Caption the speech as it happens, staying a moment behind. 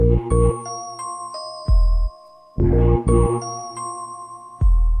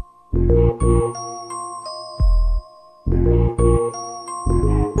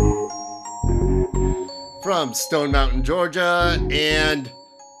from Stone Mountain, Georgia, and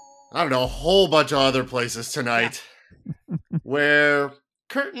I don't know, a whole bunch of other places tonight where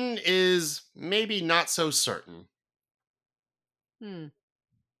curtain is maybe not so certain.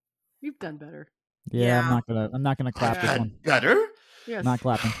 You've done better. Yeah. I'm not gonna clap this one. Better? Yes. Not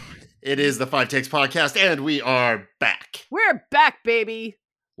clapping. It is the 5 Takes Podcast, and we are back. We're back, baby.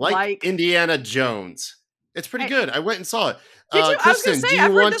 Like Indiana Jones. It's pretty good. I went and saw it. Did you? Kristen, I was gonna say, do I've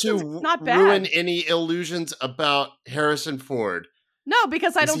you heard want this to one's not bad. ruin any illusions about Harrison Ford? No,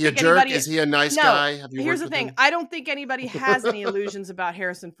 because I don't think jerk? anybody... Is he a nice guy? Have you Here's the worked with thing. him? I don't think anybody has any illusions about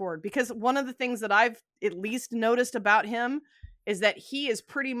Harrison Ford, because one of the things that I've at least noticed about him is that he is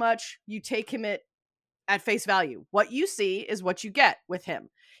pretty much, you take him at face value. What you see is what you get with him.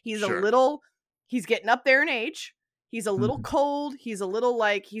 He's he's getting up there in age. He's a little cold. He's a little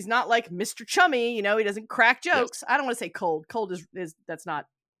he's not like Mr. Chummy, he doesn't crack jokes. Yes. I don't want to say cold. Cold is that's not,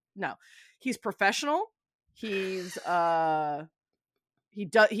 no. He's professional. He's, he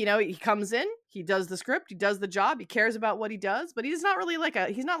comes in, he does the script, he does the job, he cares about what he does, but he's not really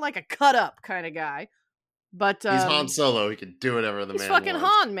he's not like a cut up kind of guy. But he's Han Solo. He can do whatever the man wants. He's fucking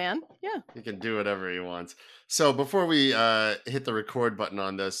Han, man. Yeah. He can do whatever he wants. So before we hit the record button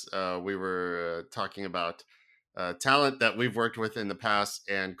on this, we were talking about talent that we've worked with in the past,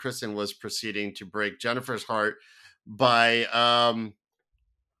 and Kristen was proceeding to break Jennifer's heart by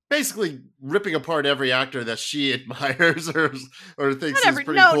basically ripping apart every actor that she admires or thinks is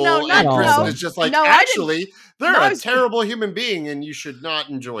pretty cool. And Kristen is just like, actually, they're a terrible human being and you should not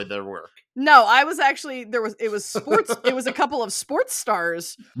enjoy their work. No, I was actually, it was sports. It was a couple of sports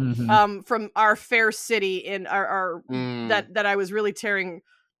stars from our fair city in our that I was really tearing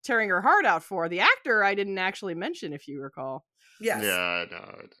her heart out for. The actor I didn't actually mention, if you recall. Yes. Yeah,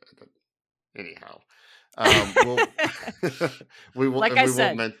 no. Anyhow. Like I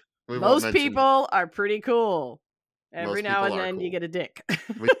said, most people are pretty cool. Every now and then you get a dick.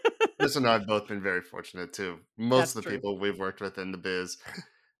 Chris and I have both been very fortunate too. Most of the people we've worked with in the biz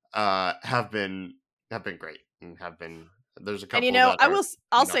have been great and there's a couple. And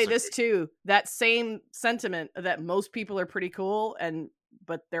I'll say this too. That same sentiment that most people are pretty cool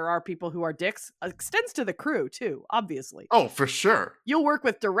but there are people who are dicks extends to the crew too, obviously. Oh, for sure. You'll work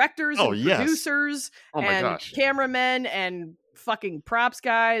with directors and producers and cameramen and fucking props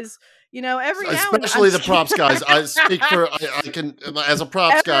guys. Especially the props guys. I speak for I can as a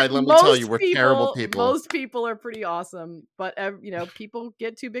props guy. Let me tell you, we're terrible people. Most people are pretty awesome, but people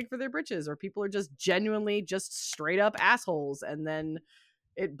get too big for their britches, or people are just genuinely just straight up assholes, and then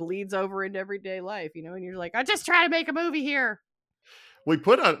it bleeds over into everyday life. And you're like, I just try to make a movie here. We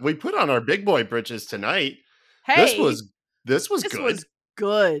put on our big boy britches tonight. Hey, this was good. This was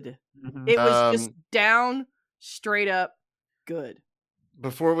good. Mm-hmm. It was just down, straight up good.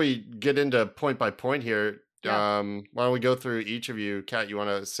 Before we get into point by point here, why don't we go through each of you? Kat, you want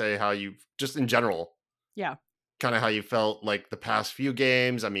to say how you, just in general, kind of how you felt like the past few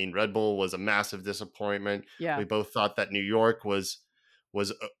games? I mean, Red Bull was a massive disappointment. Yeah, we both thought that New York was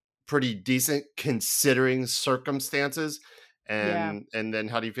pretty decent considering circumstances. And then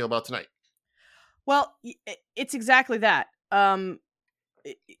how do you feel about tonight? Well, it's exactly that.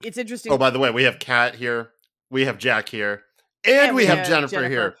 It's interesting. Oh, by the way, we have Kat here, we have Jack here. And we have Jennifer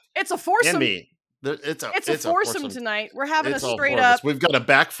here. It's a foursome. And me. It's a foursome tonight. We're having a straight up. We've got a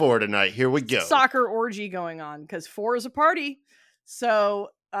back four tonight. Here we go. Soccer orgy going on because 4 is a party. So,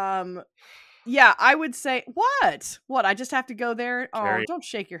 I would say what? I just have to go there. Don't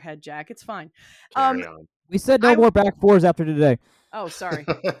shake your head, Jack. It's fine. Carry on. We said no more back fours after today. Oh, sorry.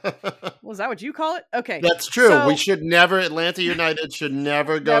 Was that what you call it? Okay. That's true. So, Atlanta United should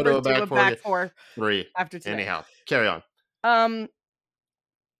never go to a back four. 3 after today. Anyhow, carry on.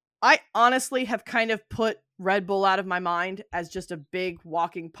 I honestly have kind of put Red Bull out of my mind as just a big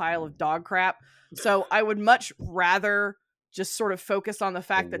walking pile of dog crap. So I would much rather just sort of focus on the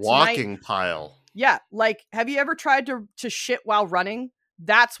fact that walking pile. Yeah. Like, have you ever tried to shit while running?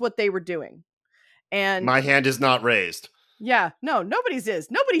 That's what they were doing. And my hand is not raised. Yeah. No, nobody's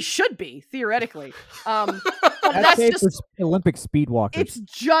is. Nobody should be, theoretically. That's just Olympic speed walkers. It's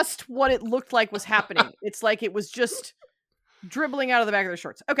just what it looked like was happening. It's like it was just dribbling out of the back of their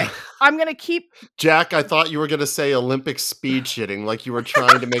shorts. Okay, I'm going to keep... Jack, I thought you were going to say Olympic speed shitting, like you were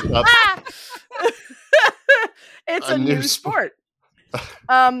trying to make up... It's a new sport.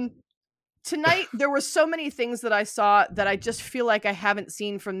 Tonight, there were so many things that I saw that I just feel like I haven't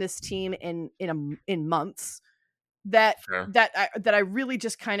seen from this team in months. That I really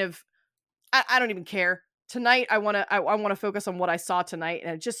just kind of... I don't even care. Tonight, I want to focus on what I saw tonight,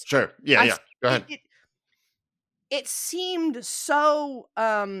 and it just... Sure, yeah. Go ahead. It seemed so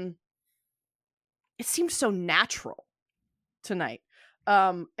it seemed so natural tonight.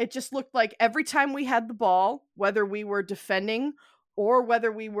 It just looked like every time we had the ball, whether we were defending or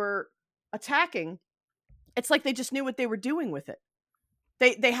whether we were attacking, it's like they just knew what they were doing with it.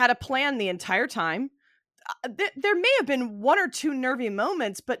 They had a plan the entire time. There may have been one or two nervy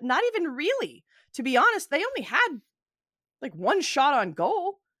moments, but not even really. To be honest, they only had like one shot on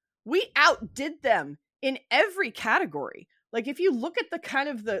goal. We outdid them in every category. Like if you look at the kind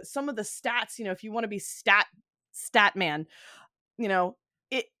of some of the stats, if you want to be stat man,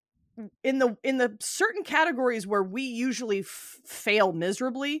 it in the certain categories where we usually fail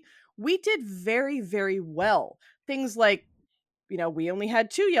miserably, we did very, very well. Things like, we only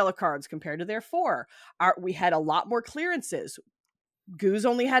had 2 yellow cards compared to their 4. We had a lot more clearances. Goose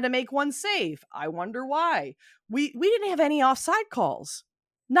only had to make 1 save. I wonder why. We didn't have any offside calls.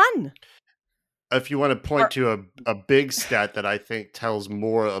 None. If you want to point to a big stat that I think tells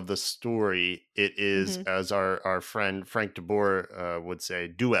more of the story, it is, as our friend Frank de Boer would say,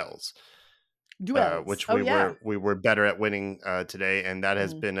 duels. Which we were better at winning today, and that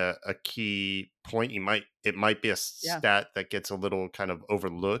has been a key point. It might be a stat that gets a little kind of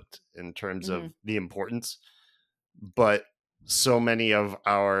overlooked in terms of the importance, but so many of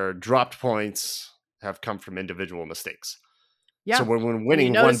our dropped points have come from individual mistakes. Yeah. So when we're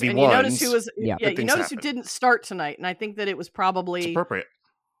winning 1v1s, you notice who didn't start tonight, and I think that it was probably appropriate.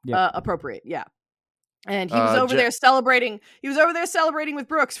 Appropriate, yeah. And he was over there celebrating. He was over there celebrating with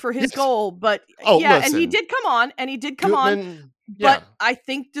Brooks for his goal, but listen, and he did come on, Gutman, but I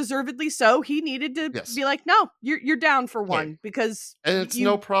think deservedly so. He needed to be like, no, you're down for one because, and it's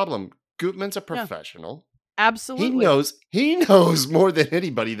no problem. Gutman's a professional. Absolutely, he knows more than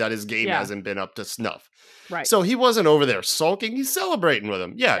anybody that his game hasn't been up to snuff. Right. So he wasn't over there sulking. He's celebrating with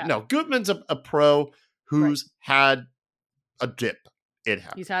him. Yeah. No, Gutman's a pro who's had a dip. It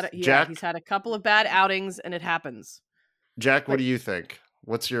happens. He's had a couple of bad outings, and it happens. Jack, what do you think?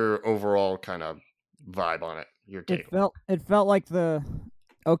 What's your overall kind of vibe on it? Your take? It felt like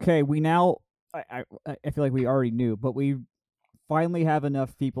we now. I feel like we already knew, but we finally have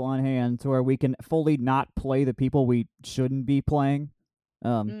enough people on hand to where we can fully not play the people we shouldn't be playing.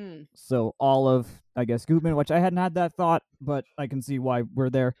 So all of, I guess, Gutman, which I hadn't had that thought, but I can see why we're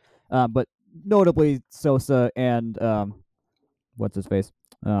there. But notably Sosa and what's his face?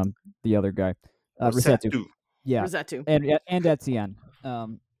 The other guy, Rossetto. Yeah, Rossetto. and Etienne.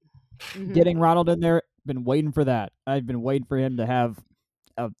 Getting Ronald in there, been waiting for that. I've been waiting for him to have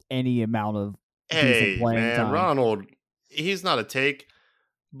any amount of decent playing time. Ronald, he's not a take,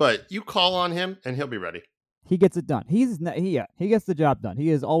 but you call on him and he'll be ready. He gets it done. He gets the job done. He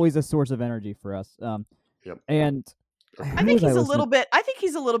is always a source of energy for us. And I think he's a little bit. I think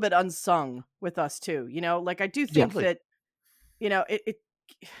he's a little bit unsung with us too. I do think that.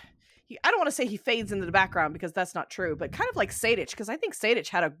 I don't want to say he fades into the background because that's not true, but kind of like Sejdic, because I think Sejdic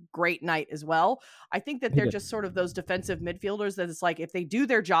had a great night as well. I think that they're just sort of those defensive midfielders that it's like, if they do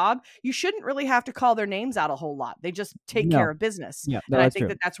their job, you shouldn't really have to call their names out a whole lot. They just take care of business. Yeah, and I think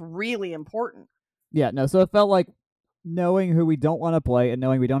that that's really important. Yeah, no, so it felt like knowing who we don't want to play and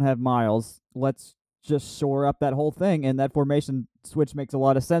knowing we don't have Miles, let's just shore up that whole thing. And that formation switch makes a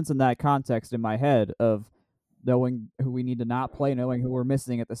lot of sense in that context in my head of knowing who we need to not play, knowing who we're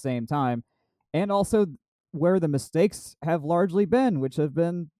missing at the same time, and also where the mistakes have largely been, which have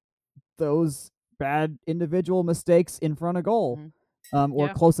been those bad individual mistakes in front of goal, or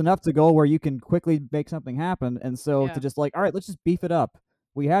close enough to goal where you can quickly make something happen. And so to just like, all right, let's just beef it up.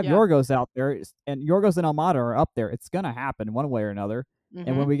 We have Georgios out there, and Georgios and Almada are up there. It's going to happen one way or another.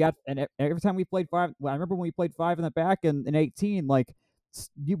 And when we got, and every time we played 5, I remember when we played 5 in the back in 18, like,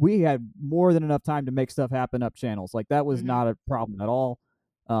 we had more than enough time to make stuff happen up channels. Like, that was not a problem at all.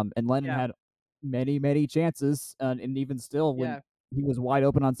 And Lennon had many, many chances, and even still, when he was wide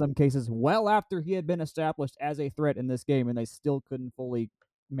open on some cases, well after he had been established as a threat in this game, and they still couldn't fully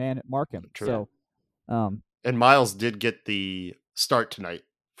mark him. True. So, and Miles did get the start tonight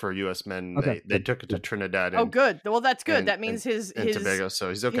for U.S. men. Okay. They took it to Trinidad. Good. Well, that's good. That means his Tobago, so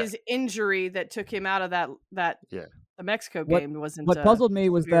he's okay. His injury that took him out of that the Mexico game wasn't. What puzzled me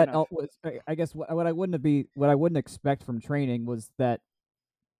was that I guess what I wouldn't expect from training was that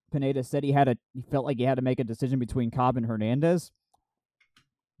Pineda said he felt like he had to make a decision between Cobb and Hernandez.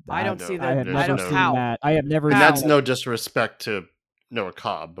 I don't see that. I have never seen that. I have never. And that's no disrespect to Noah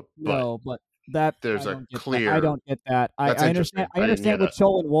Cobb, but no, but that there's a clear. I don't get that. I understand. I understand with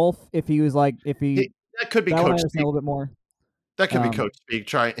Scholl and Wolff if he was like that could be coach speak a little bit more. That could be coach speak.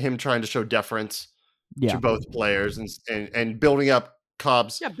 Trying to show deference to both players and building up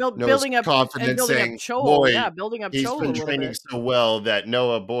Cobb's building up confidence, and building saying, up Chol. boy, Yeah, building up he's Chol a been little training bit. so well that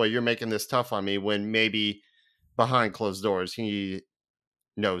Noah, boy, you're making this tough on me, when maybe behind closed doors he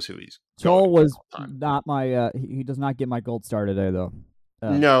knows who he's Chol going was all the time. not my. He does not get my gold star today, though.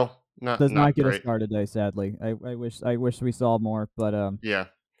 No, does not get great. a star today. Sadly, I wish we saw more, but yeah,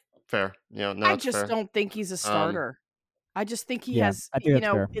 fair. No, I it's just fair. don't think he's a starter. I just think he has, I think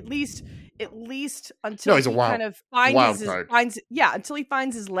that's fair. at least until he's a he wild, kind of wild card. until he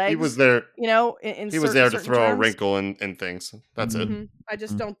finds his legs. He was there. He was there to certain throw terms. a wrinkle in things. That's it. I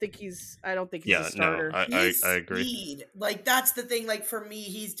just don't think he's. I don't think he's a starter. No, I agree. Speed. Like, that's the thing. Like, for me,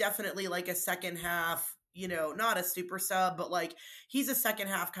 he's definitely like a second half. Not a super sub, but like he's a second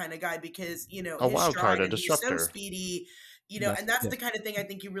half kind of guy because a his wild card, a and disruptor. he's so speedy. And that's the kind of thing I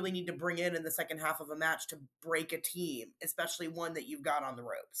think you really need to bring in the second half of a match to break a team, especially one that you've got on the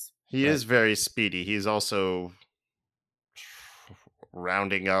ropes. He is very speedy. He's also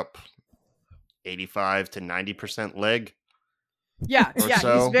rounding up 85 to 90% leg. Yeah,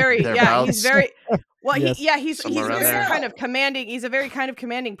 so, he's very. He's very. Well, yes. he's very there. kind of commanding. He's a very kind of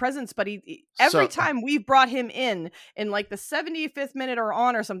commanding presence. But every time we've brought him in like the 75th minute or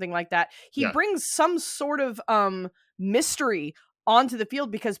on or something like that, he brings some sort of mystery onto the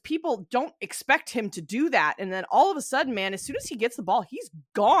field because people don't expect him to do that. And then all of a sudden, man, as soon as he gets the ball, he's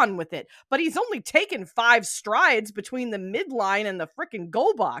gone with it. But he's only taken 5 strides between the midline and the freaking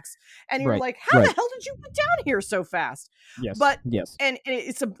goal box. And you're like, how the hell did you get down here so fast? Yes. But and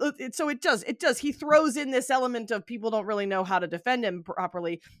so it does. He throws in this element of people don't really know how to defend him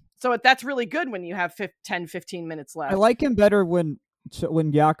properly. So that's really good when you have 10, 15 minutes left. I like him better when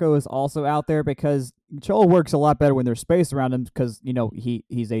Thiago is also out there because Chol works a lot better when there's space around him because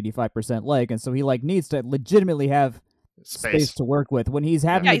he's 85% leg, and so he needs to legitimately have space to work with. When he's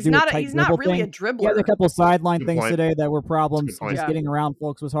having to do he's not really a dribbler. He had a couple sideline things today that were problems. Just getting around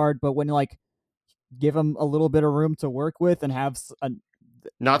folks was hard, but when give him a little bit of room to work with and have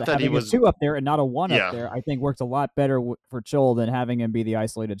not that he was 2 up there and not a 1 up there, I think works a lot better for Chol than having him be the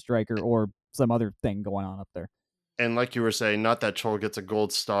isolated striker or some other thing going on up there. And like you were saying, not that Chol gets a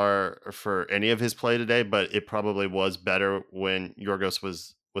gold star for any of his play today, but it probably was better when Georgios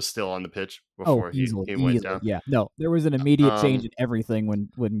was still on the pitch before he went down. Yeah, no, there was an immediate change in everything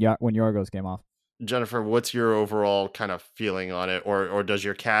when Georgios came off. Jennifer, what's your overall kind of feeling on it, or does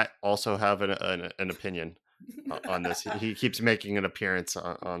your cat also have an opinion on this? He keeps making an appearance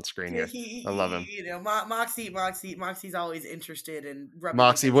on screen here. I love him. Moxie's always interested in rubbing.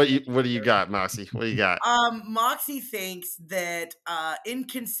 Moxie, what do you got, Moxie? What do you got? Moxie thinks that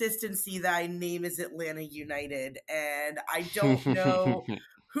inconsistency thy name is Atlanta United, and I don't know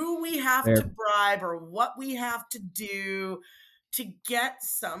who we have to bribe or what we have to do to get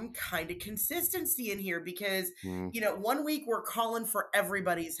some kind of consistency in here because, 1 week we're calling for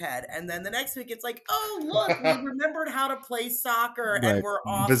everybody's head. And then the next week it's like, oh, look, we remembered how to play soccer and we're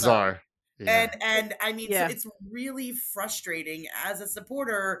awesome. Bizarre. Yeah. And I mean, so it's really frustrating as a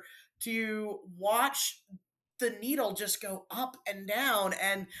supporter to watch the needle just go up and down.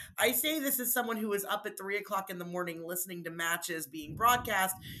 And I say this as someone who was up at 3:00 in the morning listening to matches being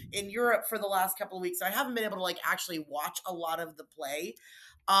broadcast in Europe for the last couple of weeks. So I haven't been able to actually watch a lot of the play.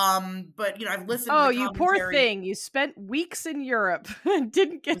 But I've listened to the commentary. You poor thing. You spent weeks in Europe and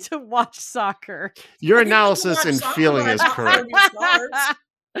didn't get to watch soccer. Your analysis and feeling is correct.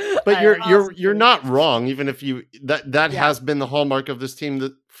 But you're not wrong, even if that has been the hallmark of this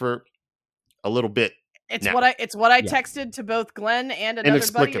team for a little bit. It's what I texted to both Glenn and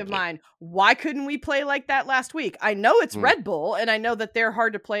another buddy of mine. Why couldn't we play like that last week? I know it's Red Bull, and I know that they're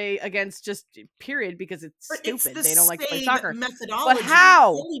hard to play against. Just period, because it's stupid. They don't like to play soccer. Methodology. But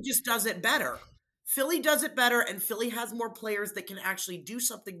how? Philly just does it better. Philly does it better, and Philly has more players that can actually do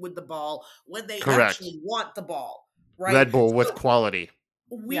something with the ball when they actually want the ball. Right? Red Bull with quality.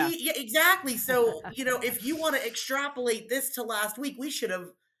 Exactly. So if you want to extrapolate this to last week, it should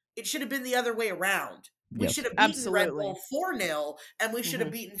have been the other way around. We should have beaten Red Bull 4-0, and we should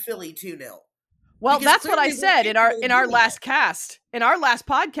have beaten Philly 2-0. Well, that's what I said in our last cast. In our last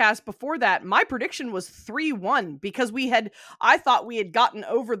podcast before that, my prediction was 3-1 because I thought we had gotten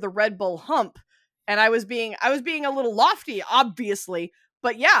over the Red Bull hump, and I was being a little lofty, obviously.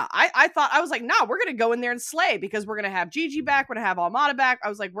 But yeah, I thought, I was like, nah, we're gonna go in there and slay because we're gonna have Gigi back, we're gonna have Almada back. I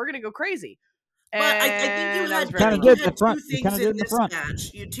was like, we're gonna go crazy. But I think you had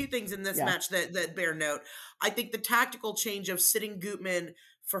two things in this match that bear note. I think the tactical change of sitting Gutman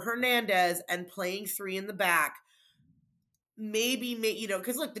for Hernandez and playing 3 in the back, maybe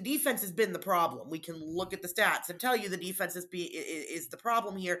because look, the defense has been the problem. We can look at the stats and tell you the defense is the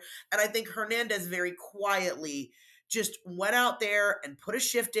problem here. And I think Hernandez very quietly just went out there and put a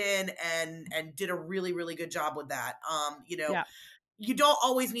shift in and did a really, really good job with that. You don't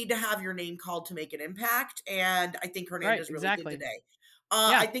always need to have your name called to make an impact. And I think Hernandez really did today.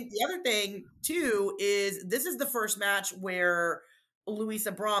 I think the other thing too is this is the first match where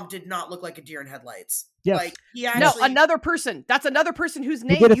Louisa Brahm did not look like a deer in headlights. Yes. Like he actually, another person. That's another person whose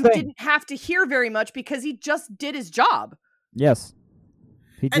name you didn't have to hear very much because he just did his job. Yes.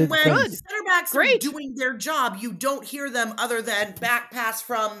 And when center backs are doing their job, you don't hear them other than back pass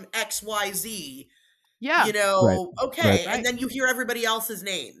from XYZ. Yeah. Okay. And then you hear everybody else's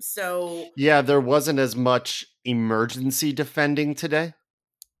names. So yeah, there wasn't as much emergency defending today.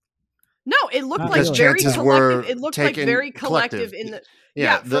 No, it looked like very collective. It looked like very collective in the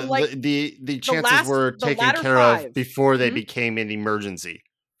the chances were taken care of before they became an emergency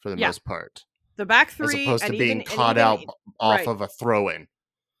for the most part. The back three, as opposed to being caught out off of a throw-in.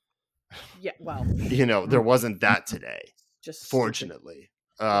 Yeah, well, there wasn't that today. Just fortunately.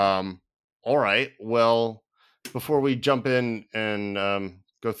 All right. Well, before we jump in and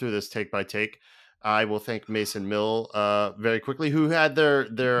go through this take by take, I will thank Mason Mill very quickly, who had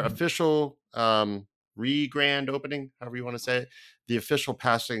their official grand opening, however you want to say it, the official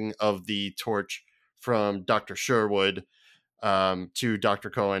passing of the torch from Dr. Sherwood to Dr.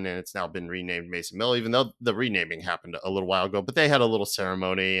 Cohen, and it's now been renamed Mason Mill, even though the renaming happened a little while ago. But they had a little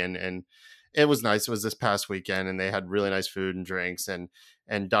ceremony, and it was nice. It was this past weekend, and they had really nice food and drinks.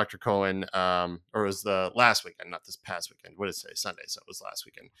 And Dr. Cohen, or it was the last weekend, not this past weekend. What did it say? Sunday, so it was last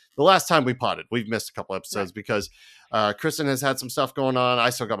weekend. The last time we potted, we've missed a couple episodes because Kristen has had some stuff going on. I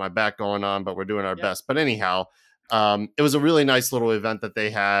still got my back going on, but we're doing our best. But anyhow, it was a really nice little event that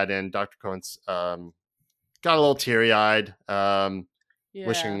they had, and Dr. Cohen's got a little teary-eyed,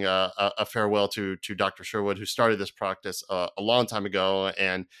 wishing a farewell to Dr. Sherwood, who started this practice a long time ago,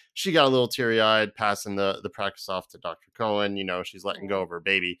 and she got a little teary-eyed passing the practice off to Dr. Cohen. She's letting go of her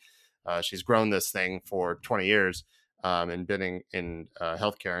baby. She's grown this thing for 20 years and been in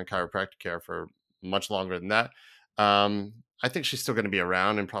healthcare and chiropractic care for much longer than that. I think she's still going to be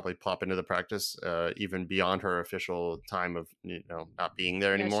around and probably pop into the practice even beyond her official time of not being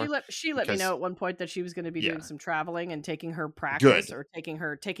there anymore. She let me know at one point that she was going to be doing some traveling and taking her practice or taking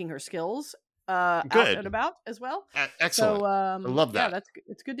her skills out and about as well. Excellent. So, I love that. Yeah,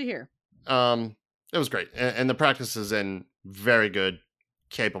 it's good to hear. It was great, and the practice is in very good,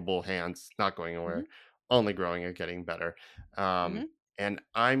 capable hands. Not going anywhere, only growing and getting better. And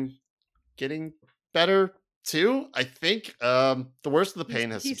I'm getting better too. I think the worst of the pain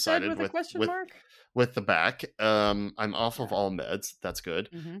has subsided with the back. I'm off of all meds. That's good.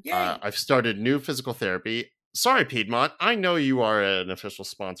 I've started new physical therapy. Sorry, Piedmont. I know you are an official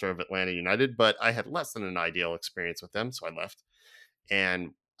sponsor of Atlanta United, but I had less than an ideal experience with them, so I left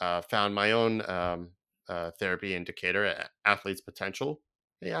and found my own therapy indicator at Athletes Potential.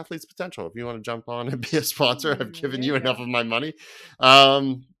 Hey, Athletes Potential, if you want to jump on and be a sponsor, I've given you enough of my money.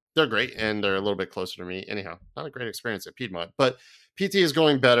 They're great, and they're a little bit closer to me. Anyhow, not a great experience at Piedmont, but PT is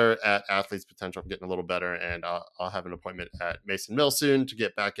going better at Athletes Potential. I'm getting a little better, and I'll have an appointment at Mason Mill soon to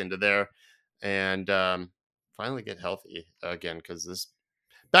get back into there and finally get healthy again, because this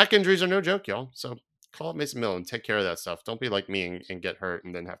back injuries are no joke, y'all. So call up Mason Mill and take care of that stuff. Don't be like me and get hurt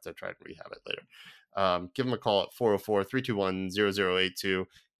and then have to try to rehab it later. Give them a call at 404-321-0082.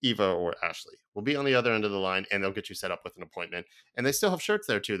 Eva or Ashley will be on the other end of the line, and they'll get you set up with an appointment. And they still have shirts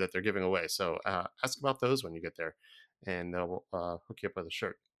there too that they're giving away. So ask about those when you get there, and they'll hook you up with a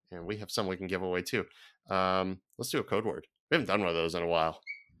shirt. And we have some we can give away too. Let's do a code word. We haven't done one of those in a while.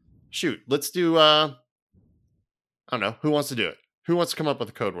 Shoot, let's do. I don't know. Who wants to do it? Who wants to come up with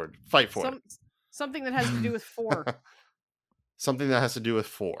a code word? Fight for it. Something that has to do with 4. Something that has to do with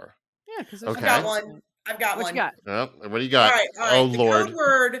 4. Yeah, because I've got one. What you got? Oh, what do you got? All right. Oh, the Lord.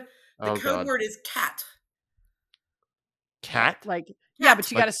 The code word is cat. Cat? But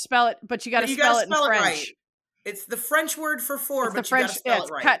you got to spell it. But you got to spell it in French. Right. It's the French word for 4, but you got to spell it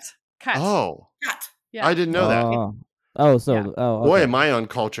right. Cat. Oh. Cat. Yeah. I didn't know that. Okay. Boy, am I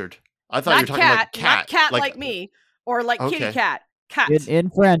uncultured. I thought you were talking about cat. Not cat like me, or like kitty cat. Cat. In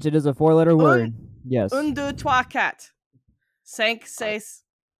French, it is a 4-letter word. Yes. 1, 2, 3, 4. 5, 6.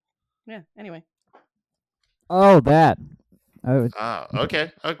 Yeah. Anyway. Oh, that.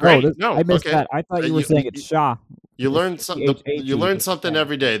 Okay. Great. I missed that. I thought you were saying it's Shah. You learn something. You learn something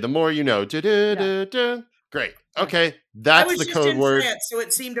every day. The more you know. Great. Okay, that's the code word. France, so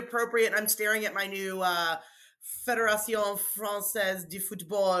it seemed appropriate. I'm staring at my new Fédération Française du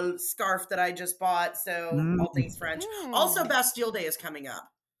Football scarf that I just bought. So all things French. Also, Bastille Day is coming up.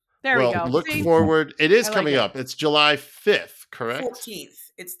 There we go. Look forward. It is coming up. It's July 5th, correct? 14th.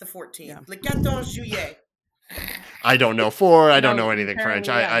 It's the 14th. Le 14 juillet. I don't know I don't know anything French.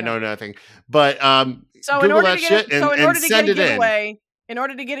 I know nothing. But so Google that shit and send it in. In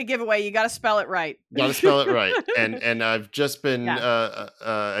order to get a giveaway, you got to spell it right. Got to spell it right. And I've just been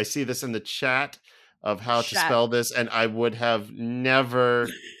I see this in the chat of how to spell this, and I would have never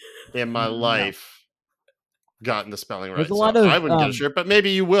in my life gotten the spelling right. So I wouldn't get a shirt, but maybe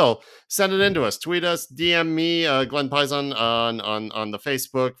you will. Send it in to us. Tweet us, DM me, Glenn Pison on the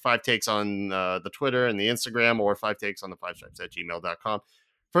Facebook, 5 Takes on the Twitter and the Instagram, or 5 Takes on the 5stripes@gmail.com.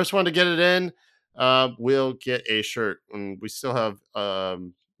 First one to get it in will get a shirt. And we still have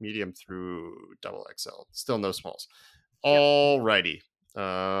medium through XXL. Still no smalls. Alrighty.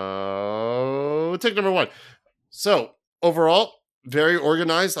 Take number 1. So overall, very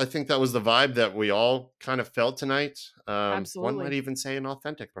organized. I think that was the vibe that we all kind of felt tonight. Absolutely. One might even say an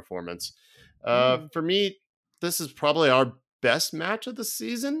authentic performance. For me, this is probably our best match of the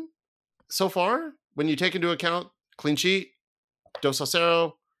season so far. When you take into account clean sheet,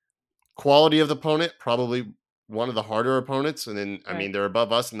 2-0, quality of the opponent, probably one of the harder opponents. And then, I mean, they're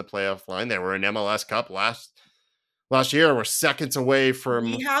above us in the playoff line. They were in MLS Cup last year. We're seconds away from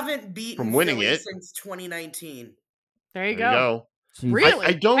we haven't beaten winning Philly it since 2019. There you go. Really?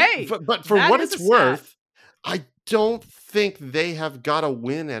 I don't, but for what it's worth, I don't think they have got a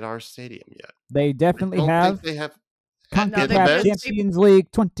win at our stadium yet. They definitely have. They have. CONCACAF Champions League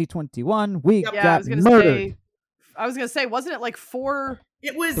 2021. We got murdered. I was going to say, wasn't it like 4?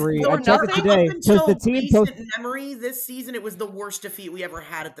 It was 3. I checked it today because the team recent memory this season. It was the worst defeat we ever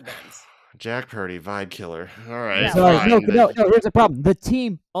had at the Benz. Jack Purdy, vibe killer. All right. Yeah. Sorry, no, here's the problem. The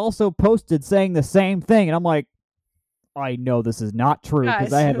team also posted saying the same thing, and I'm like, I know this is not true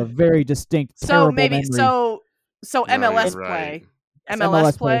because I have a very distinct terrible memory. So MLS play.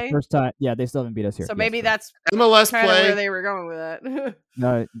 MLS play first time. Yeah, they still haven't beat us here. So maybe that's MLS play where they were going with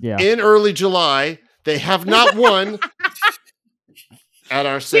that. Yeah. In early July, they have not won at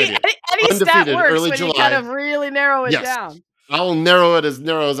our stadium. Any stat works when you kind of really narrow it down. I'll narrow it as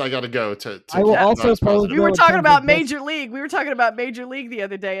narrow as I got to go to I will also pose. We were talking about Major League. We were talking about Major League the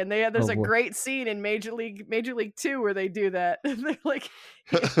other day, and there's a great scene in Major League 2 where they do that. They're like,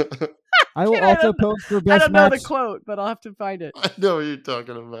 I will also post for best match. I don't know the quote, but I'll have to find it. I know what you're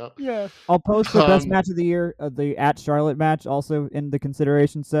talking about. Yeah, I'll post for best match of the year, the at Charlotte match, also in the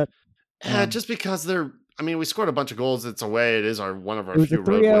consideration set. Just because we scored a bunch of goals. It's away. It is one of our few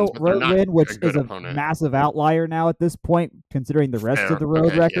road wins. But road win, which is a opponent. massive outlier now at this point, considering the rest of the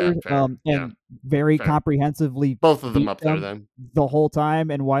road record. And very comprehensively. Both of them up there then. The whole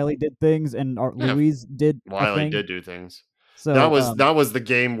time, and Wiley did things, and Luis did. Wiley did do things. So that was the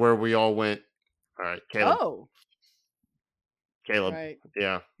game where we all went. All right, Caleb. Oh. Caleb. Right.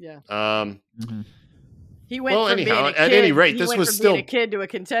 Yeah. He went from being a kid, at any rate, this was still a kid to a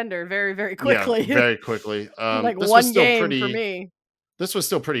contender very, very quickly. Yeah, very quickly. Like this one was still game for me. This was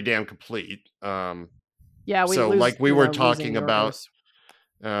still pretty damn complete. Yeah, we were talking about,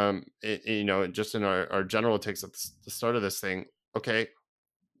 just in our general takes at the start of this thing. Okay,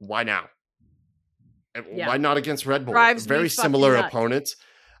 why now? Why not against Red Bull? Very similar opponents.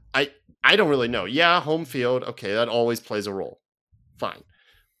 I don't really know. Yeah, home field. Okay, that always plays a role. Fine.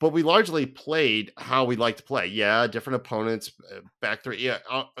 But we largely played how we like to play. Yeah, different opponents, back three. Yeah,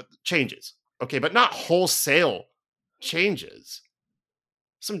 changes. Okay, but not wholesale changes.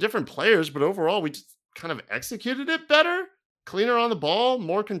 Some different players, but overall, we just kind of executed it better. Cleaner on the ball,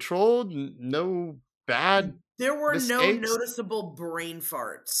 more controlled, no bad There were mistakes. No noticeable brain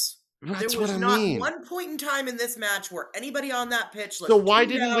farts. That's there was what I not mean. one point in time in this match where anybody on that pitch. So why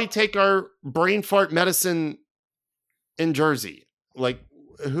didn't we take our brain fart medicine in Jersey? Like,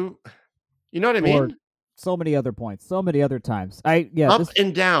 who? You know what I mean? Or so many other points, so many other times. Up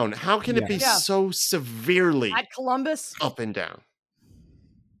and down. How can it be so severely at Columbus? Up and down.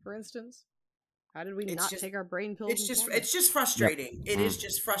 For instance, how did we not take our brain pills? It's just frustrating. Yep. It is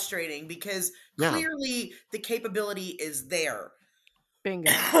just frustrating because clearly the capability is there.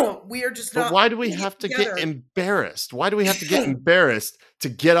 Bingo. We are just not. But why do we have to get embarrassed? Why do we have to get embarrassed to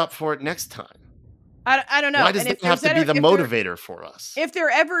get up for it next time? I don't know. Why does it have to be the motivator for us? If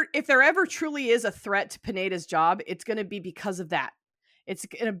there ever truly is a threat to Pineda's job, it's going to be because of that. It's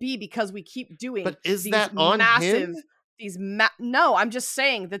going to be because we keep doing. But is that on him? these. No, I'm just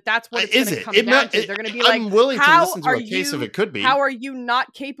saying that's what it's going to come It down to. They're going to be like, I'm willing to how listen to are a case if it could be. How are you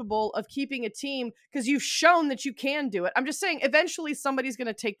not capable of keeping a team? Because you've shown that you can do it. I'm just saying, eventually somebody's going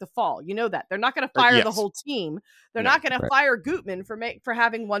to take the fall. You know that. They're not going to fire the whole team. They're not going to fire Gutman for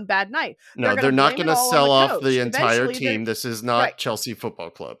having one bad night. They're not going to sell off the entire team. This is not Chelsea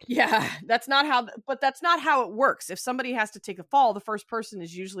Football Club. Yeah, that's not how it works. If somebody has to take a fall, the first person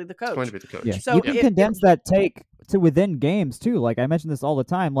is usually the coach. It's going to be the coach. Yeah. So you can condense that take to within games too. Like I mentioned this all the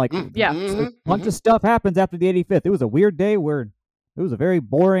time. Like a bunch of stuff happens after the 85th. It was a weird day where it was a very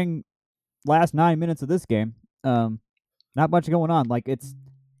boring last 9 minutes of this game. Not much going on. Like it's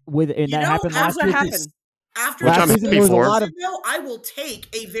happened last season. After last season, there was a lot of. I will take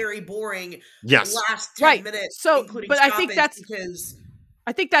a very boring last 10 minutes. So, but I think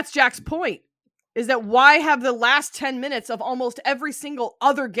that's Jack's point. Is that why have the last 10 minutes of almost every single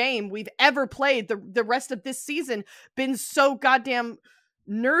other game we've ever played the rest of this season been so goddamn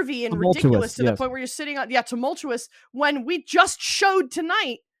nervy and ridiculous to the point where you're sitting on tumultuous, when we just showed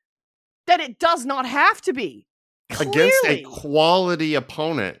tonight that it does not have to be. Clearly. Against a quality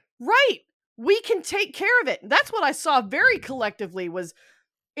opponent. Right. We can take care of it. That's what I saw very collectively. Was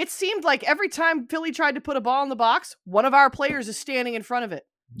it seemed like every time Philly tried to put a ball in the box, one of our players is standing in front of it.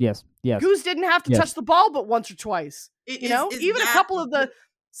 Yes. Goose didn't have to touch the ball but once or twice. Even a couple of the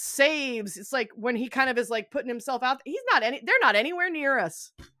saves, it's like when he kind of is like putting himself out, they're not anywhere near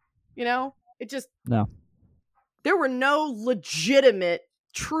us. It just there were no legitimate,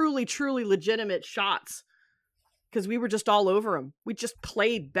 truly legitimate shots. Because we were just all over them. We just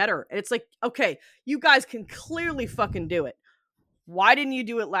played better. And it's like, okay, you guys can clearly fucking do it. Why didn't you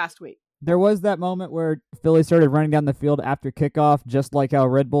do it last week? There was that moment where Philly started running down the field after kickoff, just like how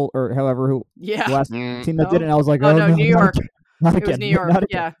Red Bull, or however, the last team that did it, and I was like, no, New York. Not again. It was New York,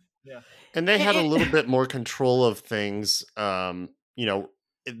 yeah. And they had a little bit more control of things, in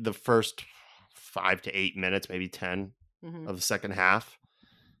the first 5 to 8 minutes, maybe 10 of the second half.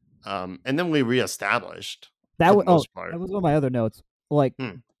 And then we reestablished. That was one of my other notes. Like,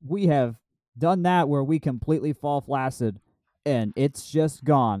 we have done that where we completely fall flaccid, and it's just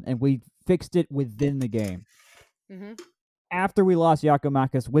gone, and we fixed it within the game. Mm-hmm. After we lost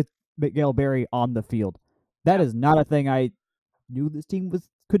Giacomakis with Miguel Berry on the field. That is not a thing I knew this team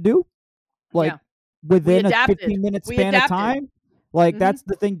could do. Like, within a 15-minute span of time. Like, that's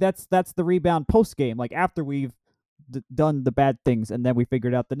the thing. That's the rebound post-game. Like, after we've done the bad things, and then we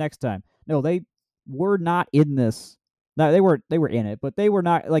figured out the next time. No, they were not in this. No, they were in it, but they were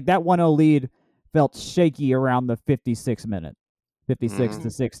not. Like, that 1-0 lead felt shaky around the 56th minute. 56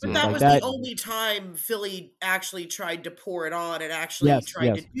 to 60. But that was the only time Philly actually tried to pour it on and actually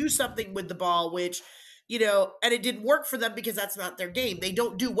tried to do something with the ball, which, and it didn't work for them because that's not their game. They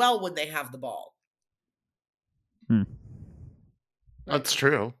don't do well when they have the ball. That's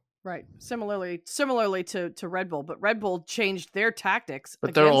true. Right. Similarly to Red Bull, but Red Bull changed their tactics.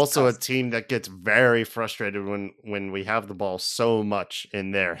 But they're also a team that gets very frustrated when we have the ball so much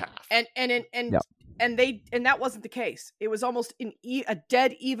in their half. And that wasn't the case. It was almost a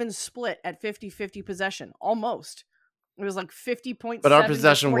dead even split at 50-50 possession. Almost. It was like 50.7. But our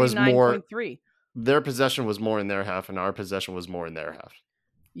possession was more. Their possession was more in their half, and our possession was more in their half.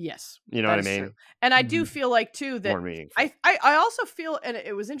 Yes. You know what I mean? True. And I do feel like, too, that more meaningful. I also feel, and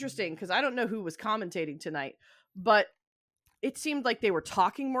it was interesting because I don't know who was commentating tonight, but it seemed like they were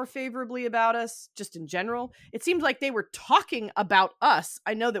talking more favorably about us, just in general. It seemed like they were talking about us.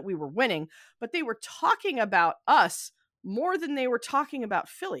 I know that we were winning, but they were talking about us more than they were talking about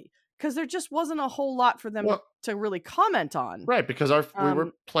Philly, because there just wasn't a whole lot for them to really comment on. Right, because we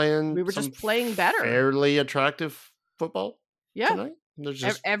were just playing better, fairly attractive football. Yeah. Tonight.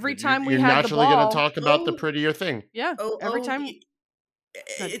 Just, every time we had the ball, you're naturally going to talk about the prettier thing. Yeah. Every time.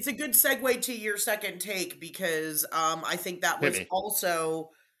 It's a good segue to your second take, because I think that was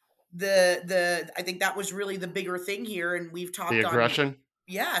also I think that was really the bigger thing here, and we've talked the aggression.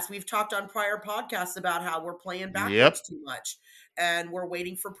 We've talked on prior podcasts about how we're playing backwards too much, and we're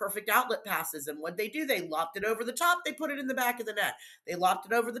waiting for perfect outlet passes. And what they do, they lopped it over the top, they put it in the back of the net. They lopped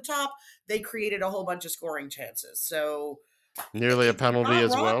it over the top, they created a whole bunch of scoring chances. So nearly a penalty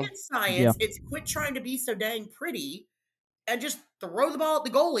as well. Science, it's quit trying to be so dang pretty and just throw the ball at the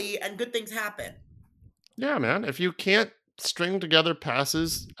goalie and good things happen. Yeah, man. If you can't string together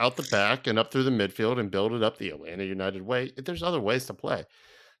passes out the back and up through the midfield and build it up the Atlanta United way, there's other ways to play.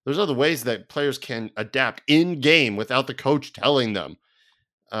 There's other ways that players can adapt in game without the coach telling them.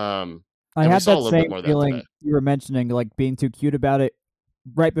 I had that same feeling you were mentioning, like being too cute about it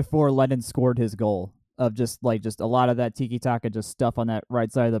right before Lennon scored his goal. Of just a lot of that tiki-taka just stuff on that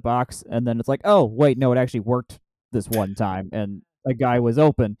right side of the box. And then it's like, oh, wait, no, it actually worked this one time, and a guy was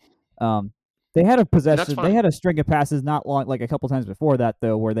open. They had a possession. They had a string of passes not long, like a couple times before that,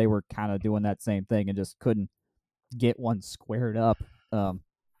 though, where they were kind of doing that same thing and just couldn't get one squared up.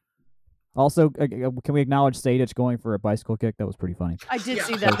 Also, can we acknowledge Sadich going for a bicycle kick? That was pretty funny. I did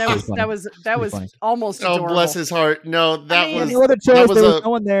see that. That was almost adorable. Oh, bless his heart. No, that was what a choice. There was no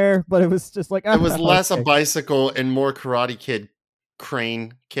one there, but it was just like it was less a bicycle and more Karate Kid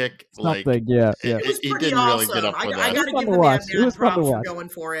crane kick. Something, like yeah. It was he pretty didn't awesome. really get up for that. I gotta give the man props for going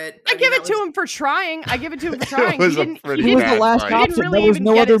for it. I give it to him for trying. I give it to him for trying. He was the last option. There was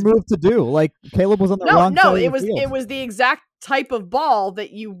no other move to do. Like Caleb was on the wrong side. It was the exact type of ball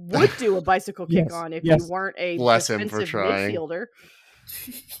that you would do a bicycle kick on if you weren't a defensive midfielder.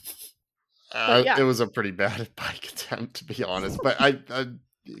 It was a pretty bad bike attempt, to be honest. But I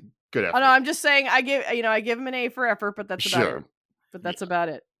good effort. Oh, no, I'm just saying I give him an A for effort, but that's about it. But that's about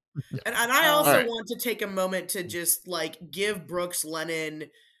it. And I also want to take a moment to just give Brooks Lennon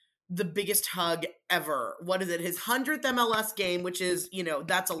the biggest hug ever. What is it? His 100th MLS game, which is,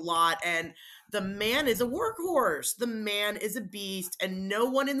 that's a lot. And the man is a workhorse. The man is a beast. And no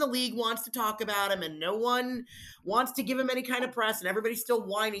one in the league wants to talk about him. And no one wants to give him any kind of press. And everybody's still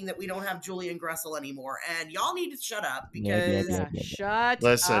whining that we don't have Julian Gressel anymore. And y'all need to shut up because... Shut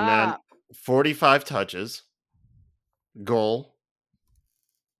Listen, up. man. 45 touches. Goal.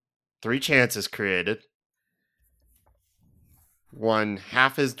 3 chances created. Won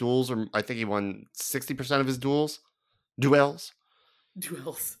half his duels, or I think he won 60% of his duels.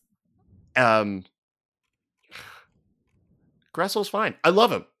 Gressel's fine. I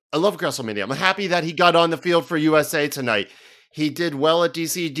love him. I love Gressel Media. I'm happy that he got on the field for USA tonight. He did well at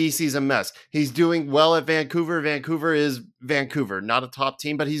DC. DC's a mess. He's doing well at Vancouver. Vancouver is Vancouver, not a top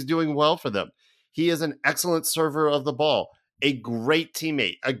team, but he's doing well for them. He is an excellent server of the ball. A great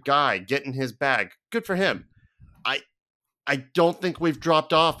teammate, a guy getting his bag. Good for him. I don't think we've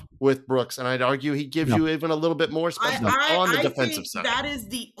dropped off with Brooks, and I'd argue he gives you even a little bit more space on the defensive side. That is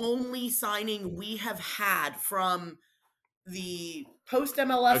the only signing we have had from the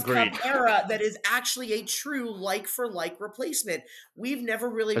post-MLS Cup era that is actually a true like-for-like replacement. We've never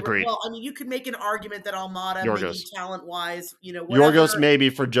really... Well, I mean, you could make an argument that Almada, maybe talent-wise, whatever. Georgios maybe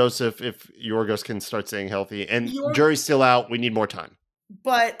for Joseph if Georgios can start staying healthy. And jury's still out. We need more time.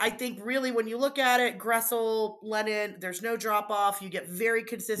 But I think really when you look at it, Gressel, Lennon, there's no drop-off. You get very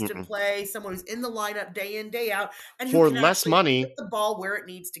consistent play, someone who's in the lineup day in, day out. And who can less money, put the ball where it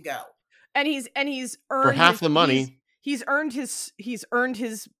needs to go. And he's earned... For half the money... He's earned his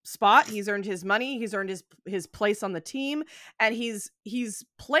spot. He's earned his money. He's earned his place on the team, and he's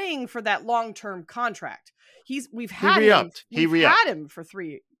playing for that long-term contract. We've had him for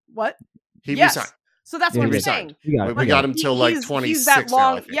 3. What? Resigned. So that's what I'm saying. We got him till 26. He's that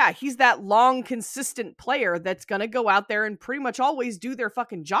long. He's that long, consistent player that's gonna go out there and pretty much always do their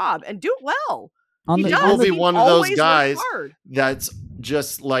fucking job and do it well. He will be one of those guys that's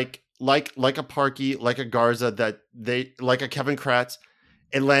just like a Parkey, like a Garza, that they like a Kevin Kratz.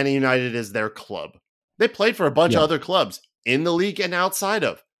 Atlanta United is their club. They played for a bunch of other clubs in the league and outside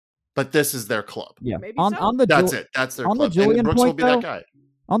of, but this is their club. Yeah, that's it. That's their club. And Brooks will be that guy.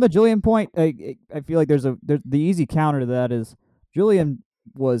 On the Julian point, I feel like there's the easy counter to that is Julian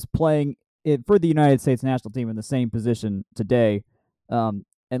was playing for the United States national team in the same position today, and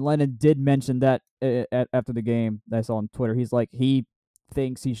Lennon did mention that after the game that I saw on Twitter. He's like he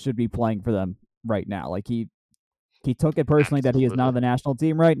thinks he should be playing for them right now. Like he took it personally that he is not on the national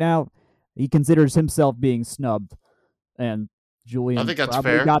team right now. He considers himself being snubbed, and Julian I think that's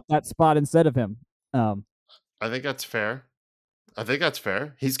probably fair. Got that spot instead of him. I think that's fair.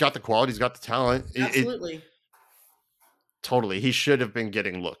 He's got the quality. He's got the talent. Absolutely. Totally. He should have been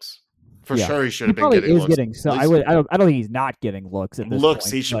getting looks. For sure, he should have been getting looks. I don't think he's not getting looks at this point.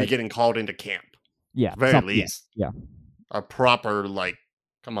 He should be getting called into camp. Yeah. Very least. Yeah. A proper,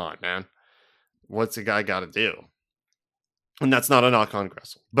 come on, man. What's the guy got to do? And that's not a knock on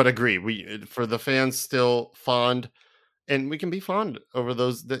Gressel. But agree, for the fans still fond, and we can be fond over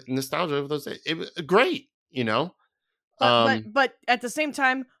the nostalgia over those days. It was great, But at the same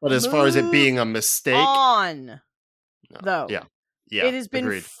time, but as far as it being a mistake, though, it has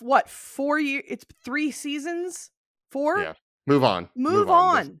been 4 years. It's 3 seasons. 4. Yeah, move on. Move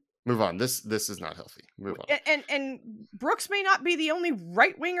on. Move on. This is not healthy. Move on. And Brooks may not be the only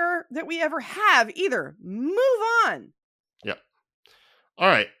right winger that we ever have either. Move on. Yeah. All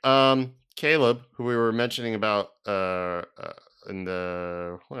right. Caleb, who we were mentioning about in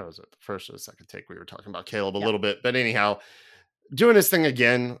the what was it? The first or the second take we were talking about Caleb a little bit, but anyhow, doing his thing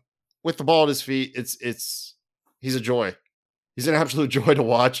again with the ball at his feet. He's a joy. He's an absolute joy to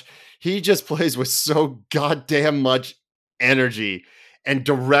watch. He just plays with so goddamn much energy and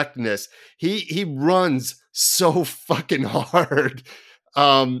directness. He runs so fucking hard.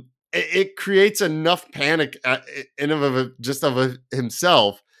 It creates enough panic of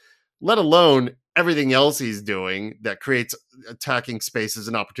himself, let alone everything else he's doing that creates attacking spaces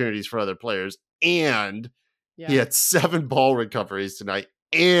and opportunities for other players. And he had 7 ball recoveries tonight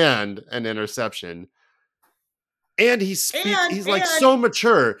and an interception. And he's like so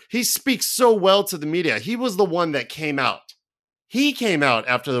mature. He speaks so well to the media. He was the one that came out. He came out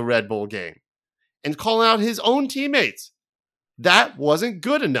after the Red Bull game and calling out his own teammates. That wasn't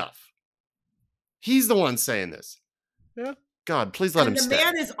good enough. He's the one saying this. Yeah. God, please let him stay. The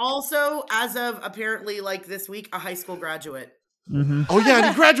man is also, as of apparently like this week, a high school graduate. Mm-hmm. Oh yeah, and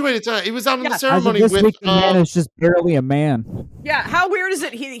he graduated tonight. He was out in the ceremony this with. Week, the man is just barely a man. Yeah, how weird is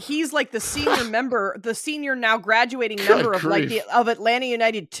it? He's like the senior member, the senior now graduating member of of Atlanta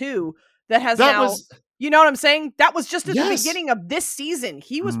United 2 that has you know what I'm saying? That was just at the beginning of this season.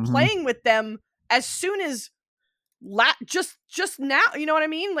 He was playing with them as soon as just now. You know what I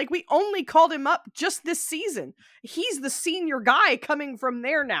mean? Like we only called him up just this season. He's the senior guy coming from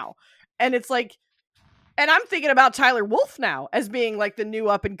there now, and it's like. And I'm thinking about Tyler Wolff now as being like the new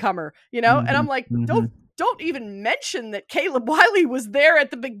up and comer, you know? And I'm like, don't even mention that Caleb Wiley was there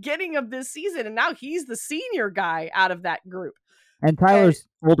at the beginning of this season, and now he's the senior guy out of that group. And Tyler's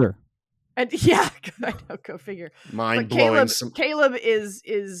older. And yeah, I know, go figure. Mind blowing. Caleb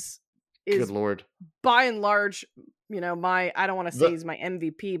is good Lord. By and large, you know, I don't want to say he's my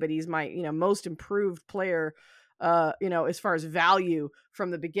MVP, but he's my, you know, most improved player. You know, as far as value from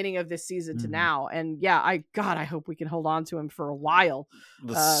the beginning of this season to now. And yeah, I hope we can hold on to him for a while.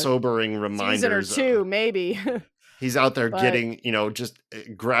 The sobering reminders. Season or 2, maybe. He's out there getting, you know, just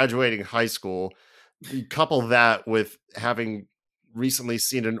graduating high school. You couple that with having recently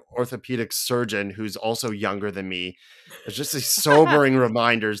seen an orthopedic surgeon who's also younger than me. It's just these sobering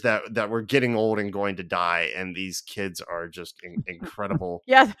reminders that we're getting old and going to die, and these kids are just incredible.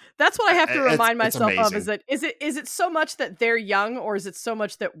 Yeah, that's what I have to remind myself of. Is it so much that they're young, or is it so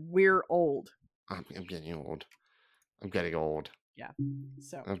much that we're old? I'm getting old. I'm getting old. Yeah.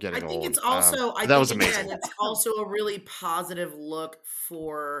 So I'm getting old. I think it's also that was amazing. It's also a really positive look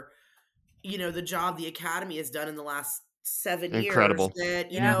for, you know, the job the academy has done in the last 7 years. Incredible.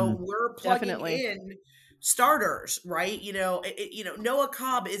 That, you know, we're plugging in starters, right? You know, Noah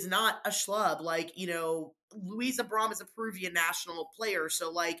Cobb is not a schlub. Like, you know, Luis Abram is a Peruvian national player.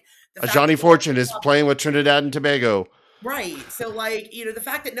 So like Johnny Fortune is playing with Trinidad and Tobago. Right. So like, you know, the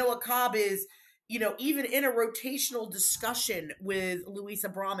fact that Noah Cobb is, you know, even in a rotational discussion with Luis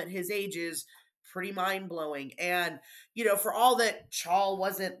Abram at his age is pretty mind-blowing. And, you know, for all that Chal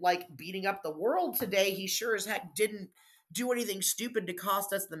wasn't like beating up the world today, he sure as heck didn't do anything stupid to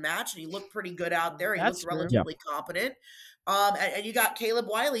cost us the match, and he looked pretty good out there. He looked relatively competent. And you got Caleb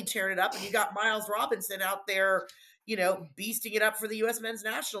Wiley tearing it up, and you got Miles Robinson out there, you know, beasting it up for the U.S. men's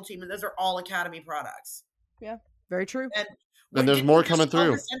national team, and those are all academy products. Yeah, very true. And there's more coming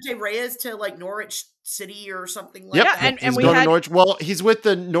through. Vicente Reyes to like Norwich City or something like that. And he's going to Norwich. Well, he's with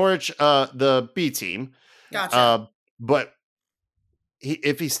the Norwich, the B team. Gotcha. But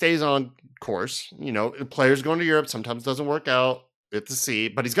if he stays on course, you know, players going to Europe sometimes doesn't work out at the C,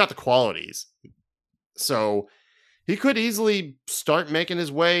 but he's got the qualities. So he could easily start making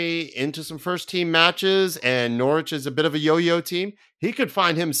his way into some first team matches, and Norwich is a bit of a yo-yo team. He could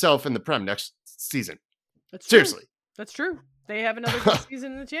find himself in the Prem next season. Seriously. That's true. They have another good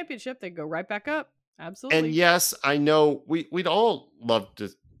season in the championship. They go right back up. Absolutely. And yes, I know we'd all love to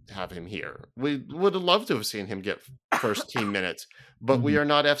have him here. We would have loved to have seen him get first team minutes, but we are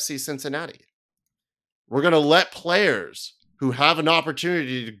not FC Cincinnati. We're going to let players who have an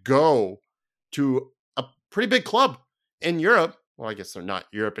opportunity to go to a pretty big club in Europe. Well, I guess they're not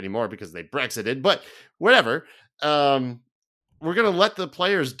Europe anymore because they Brexited, but whatever. We're going to let the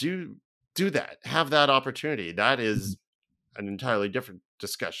players do that, have that opportunity. That is an entirely different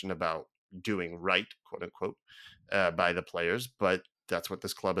discussion about doing right, quote unquote, by the players. But that's what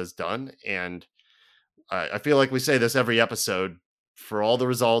this club has done. And I feel like we say this every episode. For all the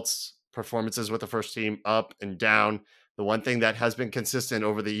results, performances with the first team up and down, the one thing that has been consistent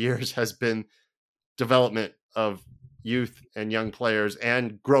over the years has been development of youth and young players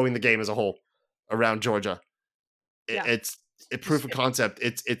and growing the game as a whole around Georgia. It's a proof of concept.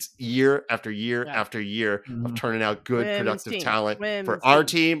 It's year after year after year of turning out good, productive talent for our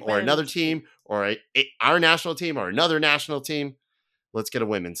team or another team or our national team or another national team. Let's get a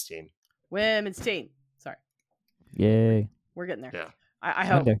women's team. Women's team. Sorry. Yay. We're getting there. Yeah. I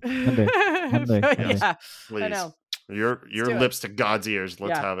hope. Monday. Yeah, please. I know. Your do it. lips to God's ears.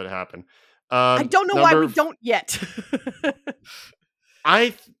 Let's have it happen. I don't know why we don't yet.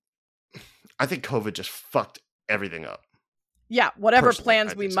 I think COVID just fucked everything up. Yeah, whatever Personally,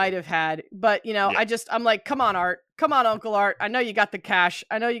 plans we might have had. But, I'm like, come on, Art. Come on, Uncle Art. I know you got the cash.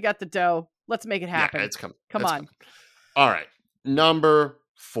 I know you got the dough. Let's make it happen. Yeah, it's coming. Come on. Coming. All right. Number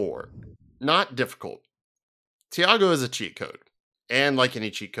 4. Not difficult. Thiago is a cheat code. And like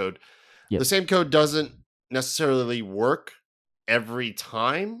any cheat code, the same code doesn't necessarily work every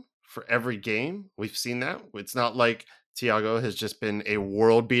time for every game. We've seen that. It's not like Thiago has just been a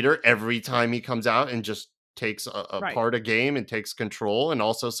world beater every time he comes out and just takes a part of game and takes control. And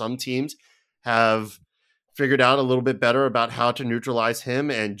also some teams have figured out a little bit better about how to neutralize him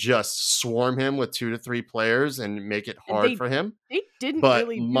and just swarm him with 2 to 3 players and make it hard for him. They didn't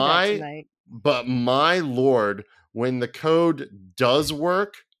really do that tonight. But my Lord, when the code does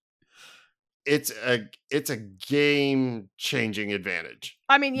work, it's a game-changing advantage.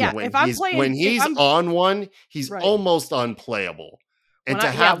 I mean, if I'm playing... When he's on one, he's almost unplayable. And to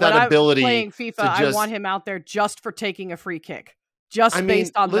have that ability... When I'm playing FIFA, I want him out there just for taking a free kick.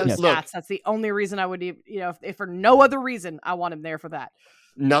 Based on those stats. That's the only reason I would, if for no other reason, I want him there for that.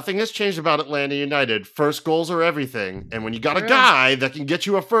 Nothing has changed about Atlanta United. First goals are everything. And when you got a guy that can get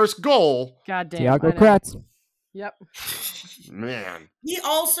you a first goal... God damn. Thiago Kratz. Yep. Man. He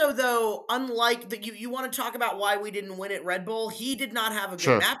also, though, unlike that, you want to talk about why we didn't win at Red Bull. He did not have a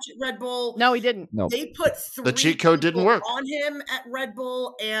good match at Red Bull. No, he didn't. No. They put 3 the cheat code didn't work on him at Red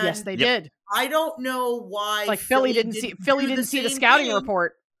Bull, and yes, they did. I don't know why. Like Philly didn't see the scouting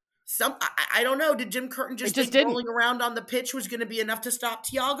report. I don't know. Did Jim Curtin just think rolling around on the pitch was going to be enough to stop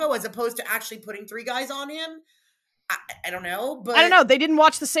Thiago, as opposed to actually putting 3 guys on him? I don't know, but I don't know. They didn't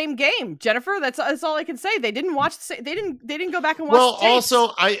watch the same game, Jennifer. That's all I can say. They didn't watch the same. They didn't go back and watch. Well, the tapes.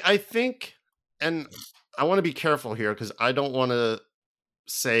 also, I think, and I want to be careful here because I don't want to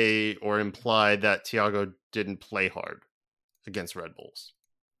say or imply that Thiago didn't play hard against Red Bulls,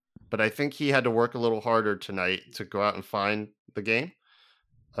 but I think he had to work a little harder tonight to go out and find the game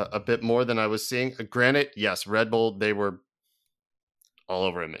a bit more than I was seeing. Granted, yes, Red Bull, they were all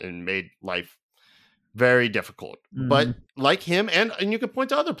over him and made life very difficult. Mm-hmm. But like him, and you could point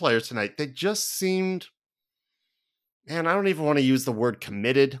to other players tonight, they just seemed, man, I don't even want to use the word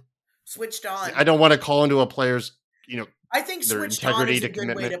committed. Switched on. I don't want to call into a player's, I think switched on is a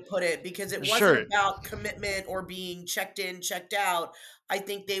good way to put it, because it wasn't about commitment or being checked in, checked out. I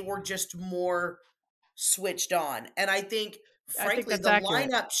think they were just more switched on. And I think, frankly,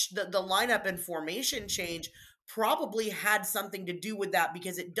 the lineup and formation change probably had something to do with that,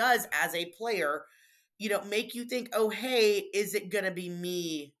 because it does, as a player, make you think, oh, hey, is it going to be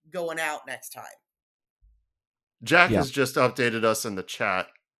me going out next time? Jack has just updated us in the chat.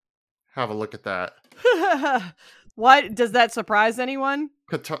 Have a look at that. What? Does that surprise anyone?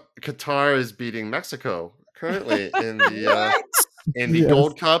 Qatar is beating Mexico currently in the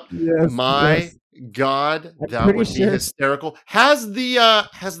Gold Cup. Yes, God, that would be hysterical. Has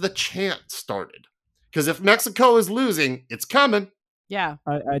the chant started? Because if Mexico is losing, it's coming. Yeah.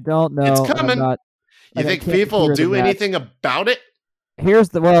 I don't know. It's coming. You think FIFA will do anything about it? Here's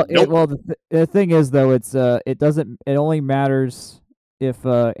the the thing is, though, it only matters if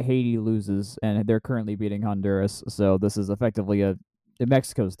Haiti loses, and they're currently beating Honduras. So this is effectively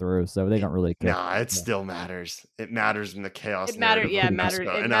Mexico's through, so they don't really care. Nah, it still matters. It matters in the chaos. It matters. Yeah, it matters.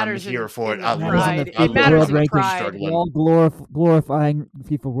 And I'm here for it. I love it. It matters in pride. We're all glorifying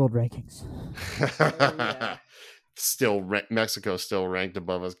FIFA World Rankings. Still, Mexico still ranked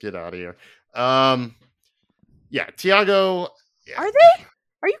above us. Get out of here. Yeah, Thiago. Yeah. Are they?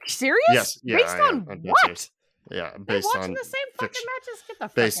 Are you serious? Yes. Yeah, based on what? Serious. Yeah, based They're watching on the same fucking fiction. matches. Get the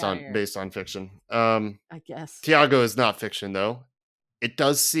fuck out of here. Based on fiction. I guess Thiago is not fiction, though. It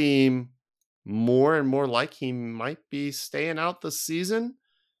does seem more and more like he might be staying out this season.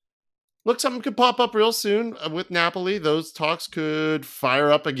 Look, something could pop up real soon with Napoli. Those talks could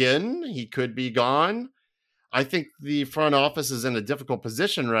fire up again. He could be gone. I think the front office is in a difficult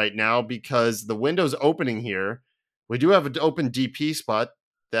position right now because the window's opening here. We do have an open DP spot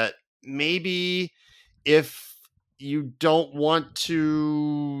that maybe if you don't want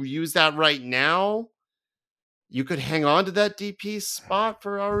to use that right now, you could hang on to that DP spot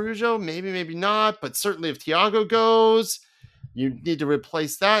for Araujo. Maybe not. But certainly if Thiago goes, you need to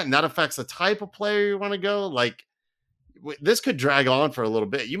replace that. And that affects the type of player you want to go. Like, this could drag on for a little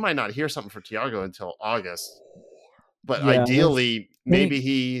bit. You might not hear something for Thiago until August. But ideally, maybe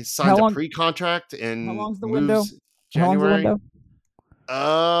he signs a pre-contract and how long's the window? January.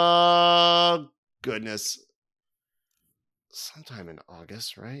 Goodness. Sometime in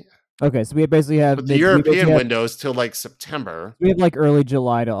August, right? Okay, so we basically have But the European window is till like September. We have like early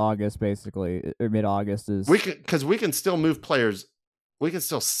July to August, basically, or mid-August is. We can still move players. We can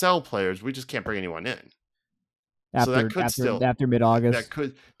still sell players. We just can't bring anyone in. After mid-August,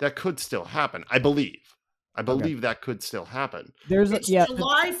 that could still happen. I believe that could still happen. It's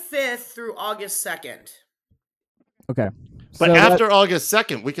July 5th through August 2nd. Okay, but after August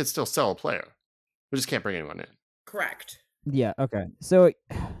 2nd, we could still sell a player. We just can't bring anyone in. Correct. Yeah. Okay. So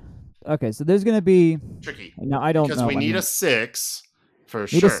there's going to be tricky. No, I don't know. Because we need a 6 for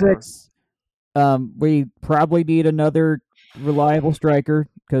sure. Need a 6. We probably need another reliable striker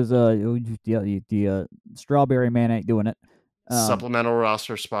because the Strawberry Man ain't doing it. Supplemental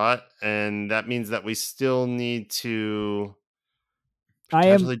roster spot, and that means that we still need to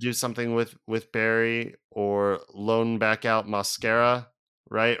potentially do something with Barry or loan back out Mascara,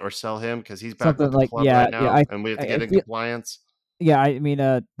 right? Or sell him because he's back with the club right now, and we have to get in compliance. Yeah, I mean,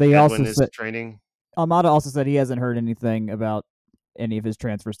 they also said training. Almada also said he hasn't heard anything about any of his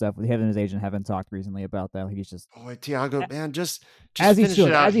transfer stuff. Him and his agent haven't talked recently about that. Like he's just Thiago, man, just as he finish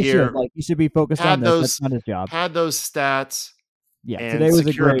it out here. Like he should be focused on this. That's not his job. Had those stats. Yeah, and today was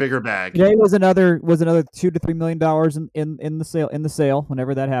secure a bigger bag. Today was another $2 to $3 million in the sale.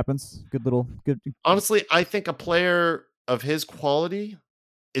 Whenever that happens, good. Honestly, I think a player of his quality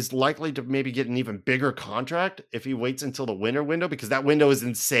is likely to maybe get an even bigger contract if he waits until the winter window, because that window is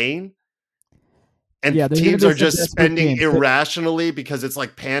insane. And teams are just spending irrationally because it's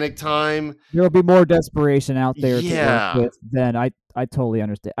like panic time. There will be more desperation out there to work with than I totally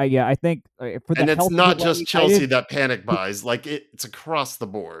understand. I think for the and it's not just Chelsea that panic buys. Like it's across the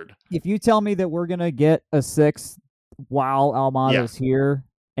board. If you tell me that we're gonna get a 6 while Almada's here,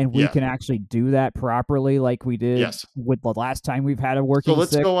 and we can actually do that properly, like we did with the last time we've had a working. So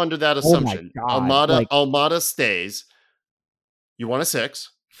let's go under that assumption. Almada stays. You want a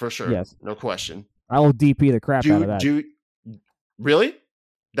 6 for sure. Yes, no question. I will DP the crap out of that. Really?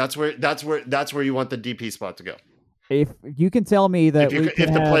 That's where you want the DP spot to go. If you can tell me that if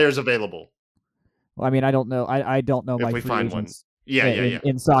the player's available. Well, I mean, I don't know. I don't know if my we find one.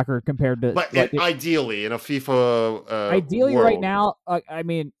 In soccer compared to. But ideally, in a FIFA. Ideally, world, right now, I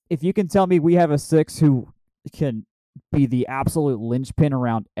mean, if you can tell me we have a 6 who can be the absolute linchpin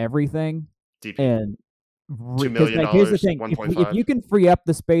around everything, DP. And $2 million. Here's the thing: 1.5. if you can free up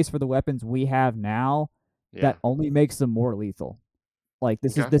the space for the weapons we have now, that only makes them more lethal. Like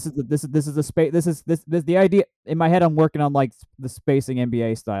this is the space. This is the idea in my head. I'm working on like the spacing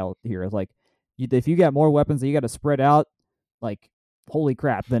NBA style here. It's like if you got more weapons that you got to spread out, like holy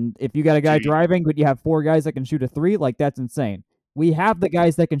crap. Then if you got a guy driving, but you have 4 guys that can shoot a 3, like that's insane. We have the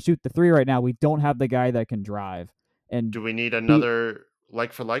guys that can shoot the 3 right now. We don't have the guy that can drive. And do we need another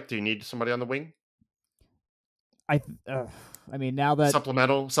like for like? Do you need somebody on the wing? I mean, now that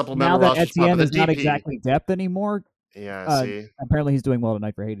supplemental now that roster Etienne is DP. not exactly depth anymore. Yeah, see. Apparently he's doing well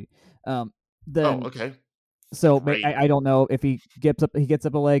tonight for Haiti. Okay. So I don't know if he gets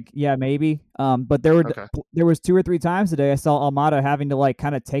up a leg. Yeah, maybe. But there was 2 or 3 times today I saw Almada having to like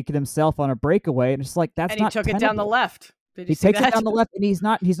kind of take it himself on a breakaway, and it's like that's not. And he took it down the left. He takes it down the left, and he's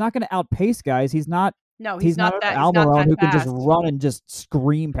not going to outpace guys. He's not. No, he's not that Almiron who fast. can just run and just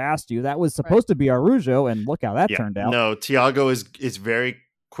scream past you. That was supposed to be Araujo, and look how that turned out. No, Thiago is very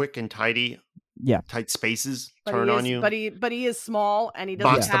quick and tidy. Yeah, tight spaces on you. But he is small, and he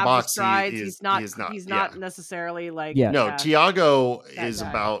doesn't have the strides. He's not necessarily like. Yeah. No, Thiago is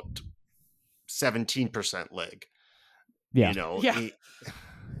about 17% leg. Yeah, you know. Yeah.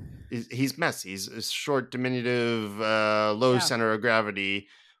 He's messy. He's short, diminutive, low center of gravity,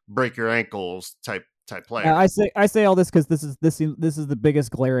 break your ankles type player. I say all this because this is the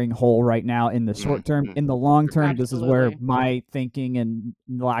biggest glaring hole right now in the short term. In the long term, this is where my thinking and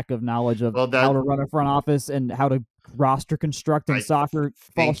lack of knowledge of how to run a front office and how to roster construct in soccer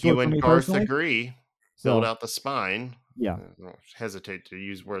falls short for me personally. Agree. Build out the spine. Yeah, I don't hesitate to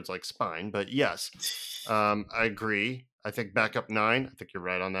use words like spine, but yes, I agree. I think backup 9. I think you're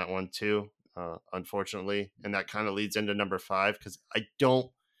right on that one too. Unfortunately, and that kind of leads into number 5 because I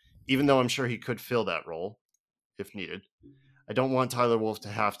don't. Even though I'm sure he could fill that role if needed, I don't want Tyler Wolff to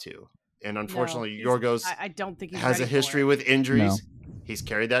have to. And unfortunately, Georgios I don't think has a history with injuries. No. He's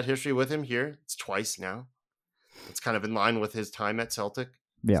carried that history with him here. It's twice now. It's kind of in line with his time at Celtic,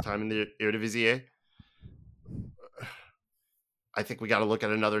 his time in the Eredivisie. I think we got to look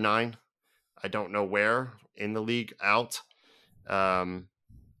at another 9. I don't know where in the league out.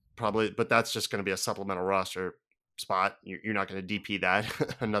 Probably, but that's just going to be a supplemental roster spot. You're not going to DP that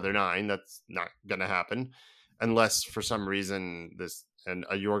another 9. That's not going to happen unless for some reason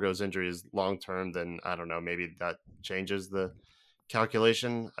a Georgios injury is long term. Then I don't know, maybe that changes the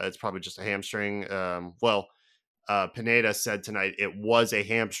calculation, it's probably just a hamstring. Pineda said tonight it was a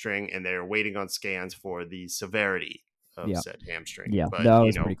hamstring, and they're waiting on scans for the severity of said hamstring. Yeah, but no,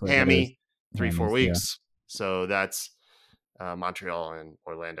 it's pretty clear. hammy, 3-4 hammies, weeks. So that's Montreal and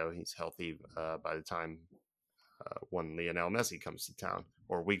Orlando. He's healthy by the time when Lionel Messi comes to town,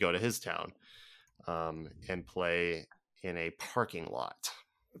 or we go to his town and play in a parking lot.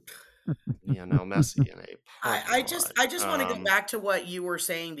 Lionel Messi in a parking lot. I just want to go back to what you were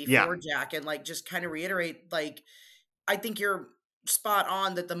saying before, Jack, and like just kind of reiterate, like, I think you're spot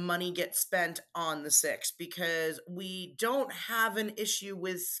on that the money gets spent on the 6 because we don't have an issue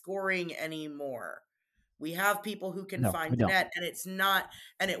with scoring anymore. We have people who can find the net,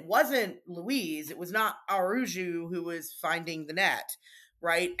 and it wasn't Luis, it was not Araujo who was finding the net,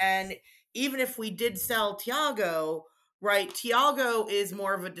 right? And even if we did sell Thiago, right, Thiago is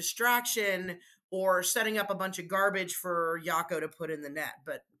more of a distraction or setting up a bunch of garbage for Jaco to put in the net.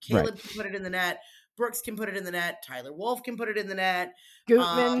 But Caleb can put it in the net. Brooks can put it in the net. Tyler Wolff can put it in the net.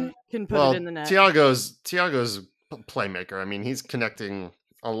 Gutman can put it in the net. Thiago's playmaker. I mean, he's connecting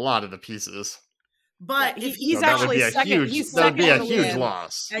a lot of the pieces. But if he's actually second, that would be a huge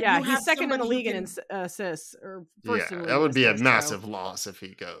loss. Yeah, he's second in the league in assists, or first in the league. That would be a massive loss if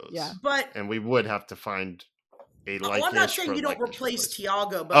he goes. Yeah, and we would have to find a like. I'm not saying you don't replace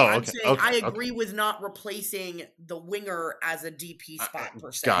Thiago, but I'm saying I agree with not replacing the winger as a DP spot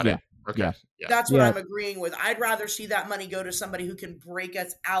per se. Got it. Okay. Yeah. That's what I'm agreeing with. I'd rather see that money go to somebody who can break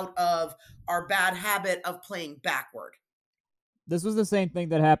us out of our bad habit of playing backward. This was the same thing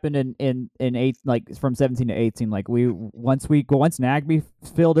that happened in 8, like from 17 to 18. Like once Nagby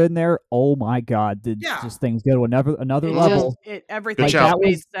filled in there, oh my God, did just things go to another level? Everything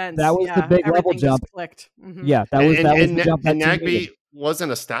made sense. That was the big level jump. Clicked. Mm-hmm. Yeah, that was the jump. And Nagby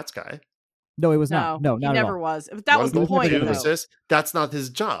wasn't a stats guy. No, he was not. No, he never was. That was the point. That's not his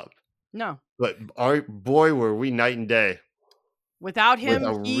job. No. But boy, were we night and day. Without him,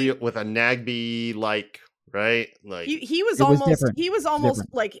 with a Nagby like. Right, like he was almost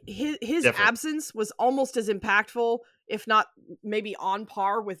like his absence was almost as impactful, if not maybe on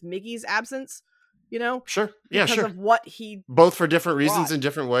par with Miggy's absence. Sure, because of what he both for different reasons in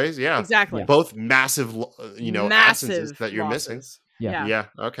different ways. Yeah, exactly. Both massive, absences that you're missing. Yeah.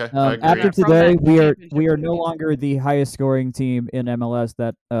 Okay. After today, we are no longer the highest scoring team in MLS.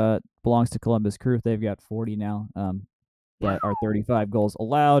 That belongs to Columbus Crew. They've got 40 now. But our 35 goals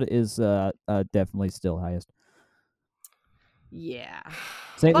allowed is definitely still highest. Yeah.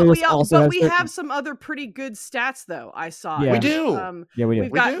 St. Louis also we have some other pretty good stats, though. I saw. Yeah. We do. We do.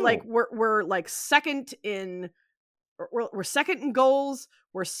 We've got like we're like second in we're second in goals.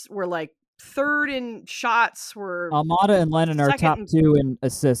 We're like third in shots. We're Almada and Lennon are top 2 in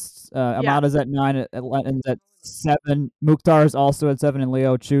assists. Almada's at 9, Lennon's at 7. Mukhtar's also at 7, and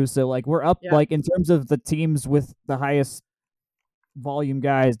Leo Chu. So like we're up like in terms of the teams with the highest volume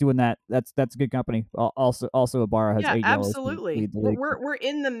guys doing that. That's good company. Also Ibarra has 8 goals. Absolutely. We're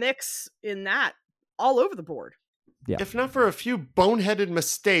in the mix in that all over the board. Yeah. If not for a few boneheaded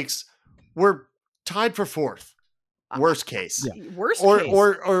mistakes, we're tied for 4th. Worst case. Worst case.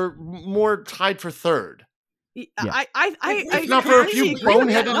 Or more tied for 3rd. If not for a few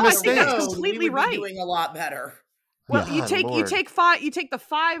boneheaded mistakes. I think that's completely right. Doing a lot better. Well, you take 5. You take the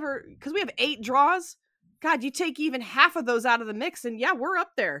 5, or because we have 8 draws. God, you take even half of those out of the mix, and we're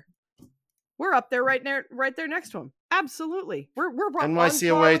up there. We're up there right there next to them. Absolutely, we're NYC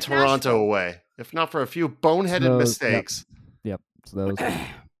away, Toronto away. If not for a few boneheaded mistakes. Yep. So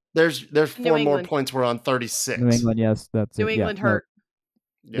those. There's 4 more points. We're on 36. New England, yes, that's New England hurt.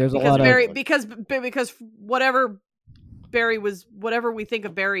 There's a lot of because whatever whatever we think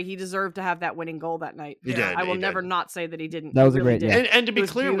of Barry, he deserved to have that winning goal that night. He did. I will never not say that he didn't. That was really a great. did. And to be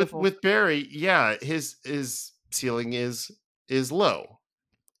clear, with Barry, his ceiling is low.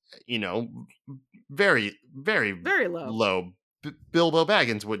 Very, very, very low. Bilbo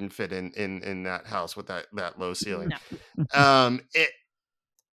Baggins wouldn't fit in that house with that low ceiling. No.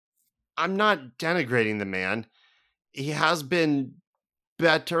 I'm not denigrating the man. He has been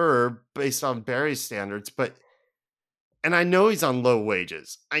better based on Barry's standards, and I know he's on low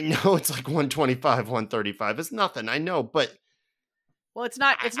wages. I know it's like 125, 135. It's nothing. I know, but it's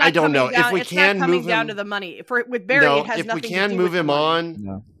not. I don't know if we can move him down to the money. With Barry, it has if nothing we can to do move with him on.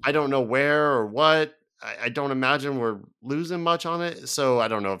 No. I don't know where or what. I don't imagine we're losing much on it. So I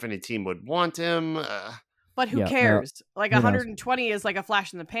don't know if any team would want him. But who cares? Like 120 is like a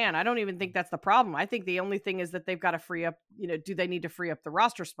flash in the pan. I don't even think that's the problem. I think the only thing is that they've got to free up. Do they need to free up the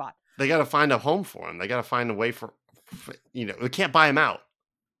roster spot? They got to find a home for him. They got to find a way for we can't buy him out.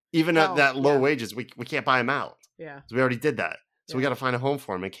 Even at that low wages, we can't buy him out. Yeah. So we already did that. So we got to find a home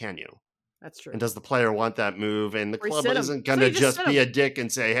for him, and can you? That's true. And does the player want that move? And the Or you club sit 'em. isn't So going you to just just sit be 'em. a dick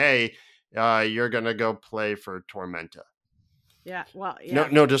and say, hey, you're going to go play for Tormenta. Yeah, well, yeah.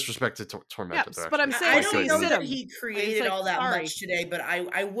 No disrespect to Tormenta. Yeah, but I'm saying, I so don't you know sit that him. he It's created like, all that sorry. much today, but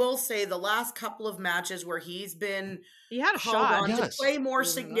I will say the last couple of matches where he's been He had a called shot. on Yes. to play more Mhm.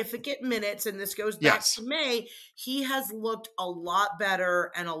 significant minutes, and this goes back Yes. to May, he has looked a lot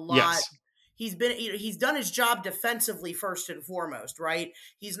better and a lot. Yes. He's done his job defensively first and foremost, right?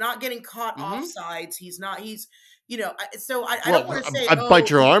 He's not getting caught offsides. So I don't want to say I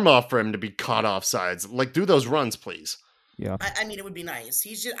bite your arm off for him to be caught offsides. Like, do those runs, please. Yeah. I mean, it would be nice.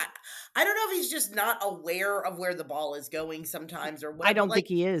 He's just, I don't know if he's just not aware of where the ball is going sometimes or what. I don't think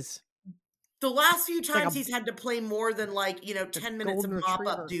he is. The last few times like he's had to play more than 10 minutes of golden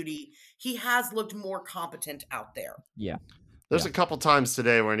mop-up retriever. duty, he has looked more competent out there. Yeah. There's a couple times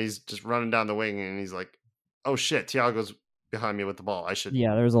today when he's just running down the wing and he's like, oh shit, Thiago's behind me with the ball. I should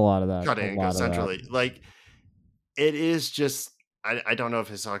there's a lot of that. cut in and go centrally. Like, it is just, I don't know if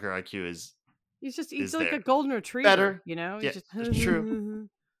his soccer IQ is He's like a golden retriever. better. He's Yeah, just it's true.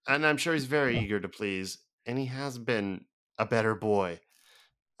 And I'm sure he's very eager to please. And he has been a better boy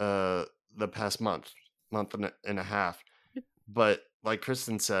the past month and a half. But like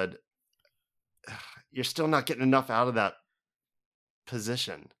Kristen said, you're still not getting enough out of that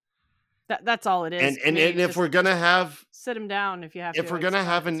position. That's all it is. And if we're gonna have, sit him down if you have to. If we're gonna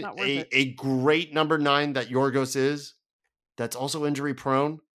have a great number 9 that Georgios is, that's also injury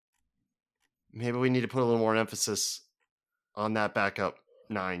prone, maybe we need to put a little more emphasis on that backup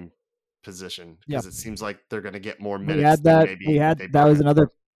 9 position, because it seems like they're gonna get more minutes. That was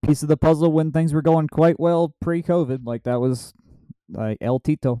another piece of the puzzle when things were going quite well pre-COVID. Like, that was like El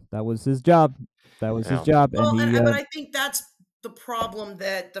Tito. That was his job. His job. Well, but I think that's the problem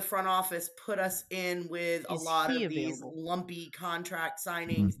that the front office put us in with a lot of these lumpy contract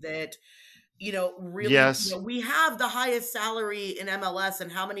signings that, really, we have the highest salary in MLS,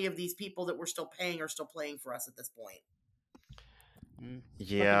 and how many of these people that we're still paying are still playing for us at this point?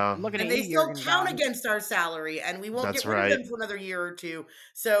 Yeah. Look at and they still count against our salary, and we won't get rid of them for another year or two.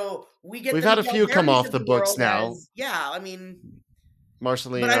 So we've had a few come off the books now. I mean,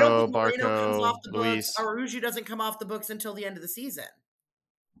 Marcelino, but I don't think Barco, Moreno comes off the Luis. books. Araujo doesn't come off the books until the end of the season.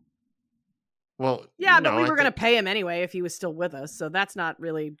 Well, but we were going to pay him anyway if he was still with us, so that's not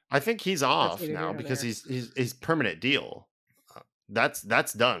really. I think he's off now because he's permanent deal. That's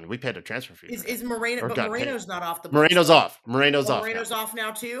done. We paid a transfer fee. Is Moreno? But Moreno's not off the books. Moreno's off. Moreno's off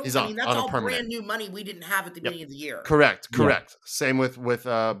now too. He's I mean, that's all permanent. brand new money we didn't have at the beginning of the year. Correct. Same with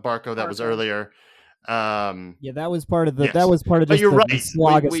Barco. That was earlier. That was part of the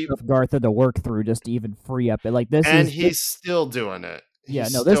slog of stuff Garth had to work through just to even free up it. Like this, and he's still doing it.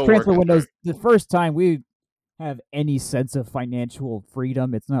 This transfer window's the first time we have any sense of financial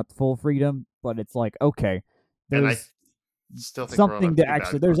freedom. It's not full freedom, but it's like, okay, there's still think something to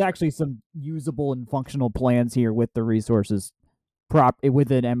actually. There's actually some usable and functional plans here with the resources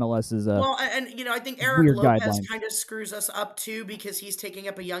within MLS's. I think Eric Lopez kind of screws us up too, because he's taking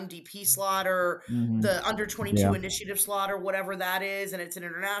up a young DP slot or the under 22 initiative slot or whatever that is, and it's an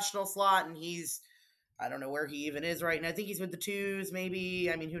international slot, and I don't know where he even is right now. I think he's with the twos,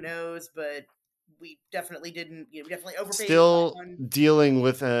 maybe. I mean, who knows? But we definitely didn't. We definitely overpaid. Still dealing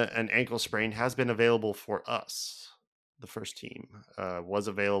with an ankle sprain. Has been available for us. The first team was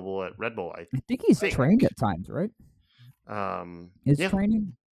available at Red Bull. I think he's trained at times, right?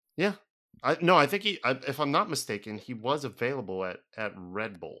 Training? Yeah. I think if I'm not mistaken, he was available at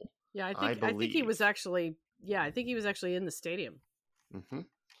Red Bull. Yeah, I think he was actually. Yeah, I think he was actually in the stadium. Mm-hmm.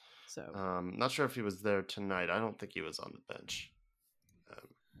 So, not sure if he was there tonight. I don't think he was on the bench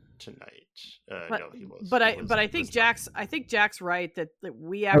tonight. No, he was. But I think Jack's right that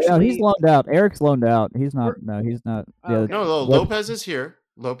we actually. He's loaned out. Eric's loaned out. He's not. No, he's not. No, Lopez is here.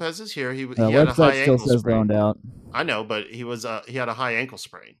 He had a high ankle sprain. Loaned out. I know, but he had a high ankle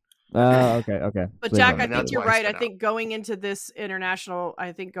sprain. Okay. But Jack, I think you're right. I think going into this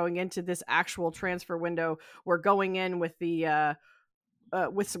actual transfer window, we're going in with the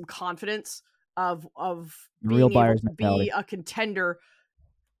with some confidence of being real able buyer's to mentality. be a contender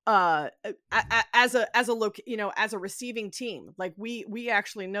as a receiving team. Like we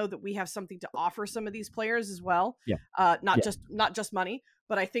actually know that we have something to offer some of these players as well. Not just money,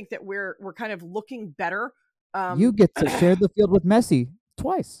 but I think that we're kind of looking better. You get to share the field with Messi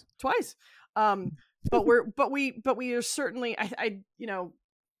twice. But we are certainly, I you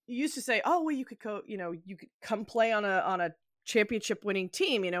used to say, oh, well, you could you could come play on a championship winning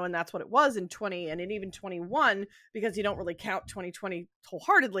team, and that's what it was in 20 and in even 21, because you don't really count 2020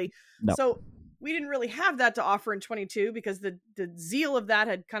 wholeheartedly. No. So we didn't really have that to offer in 22 because the zeal of that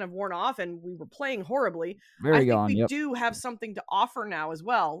had kind of worn off and we were playing horribly. I think we do have something to offer now as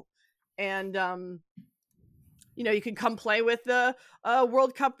well. And, you can come play with the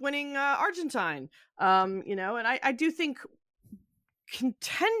World Cup winning Argentine, and I do think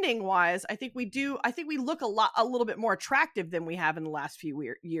contending wise, I think we look a little bit more attractive than we have in the last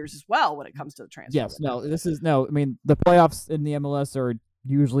few years as well when it comes to the transfer. Yes, I mean, the playoffs in the MLS are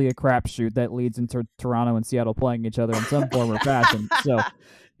usually a crapshoot that leads into Toronto and Seattle playing each other in some form or fashion. So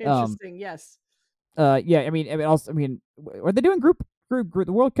interesting, yes. Are they doing group the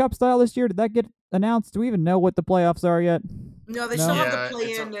World Cup style this year? Did that get announced? Do we even know what the playoffs are yet? No, they still have the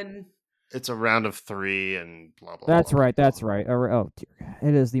play-in and. It's a round of 3 and blah blah. That's blah, right. blah, That's right. Oh dear,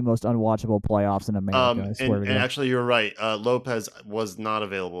 it is the most unwatchable playoffs in America. I swear and actually, you're right. Lopez was not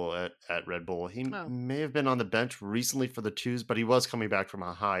available at Red Bull. He may have been on the bench recently for the twos, but he was coming back from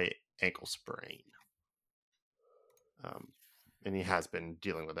a high ankle sprain. And he has been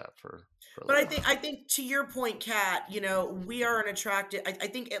dealing with that for but I think to your point, Kat, we are an attractive. I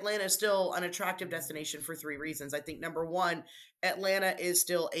think Atlanta is still an attractive destination for 3 reasons. I think number one, Atlanta is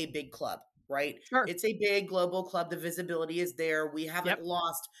still a big club, right? Sure. It's a big global club. The visibility is there. We haven't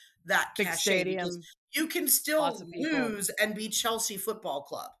lost that big cachet. Stadium. You can still lose and be Chelsea Football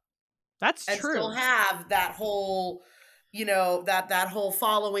Club. That's and true. Still have that whole, that whole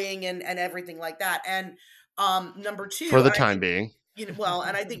following and everything like that. And number 2, for the time being.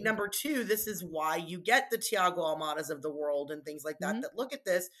 And I think number 2, this is why you get the Thiago Almadas of the world and things like that, that look at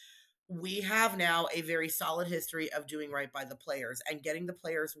this. We have now a very solid history of doing right by the players and getting the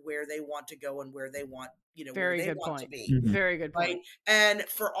players where they want to go and where they want, where they want to be. Mm-hmm. Very good point. Right? And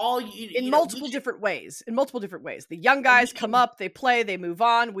for all in multiple different ways. The young guys come up, they play, they move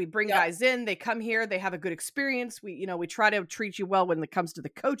on. We bring guys in, they come here, they have a good experience. We try to treat you well when it comes to the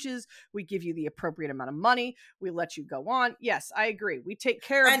coaches. We give you the appropriate amount of money. We let you go on. Yes, I agree. We take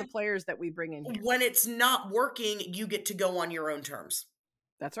care of the players that we bring in here. When it's not working, you get to go on your own terms.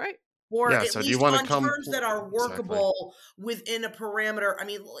 That's right. Or at least on terms that are workable within a parameter. I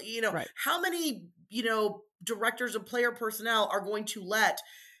mean, how many, directors of player personnel are going to let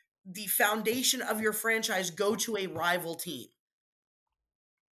the foundation of your franchise go to a rival team?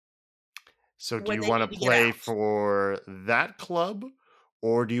 So do you want to play for that club,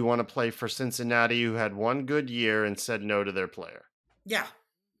 or do you want to play for Cincinnati, who had one good year and said no to their player? Yeah.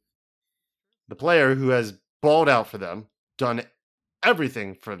 The player who has balled out for them, done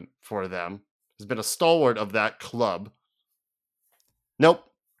everything for them, has been a stalwart of that club. Nope.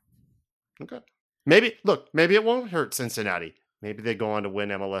 Okay. Maybe it won't hurt Cincinnati. Maybe they go on to win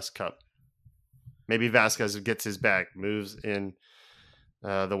MLS Cup. Maybe Vasquez gets his bag, moves in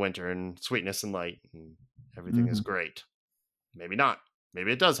the winter and sweetness and light, and everything is great. Maybe not.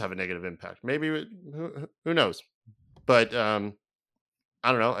 Maybe it does have a negative impact. Maybe who knows? But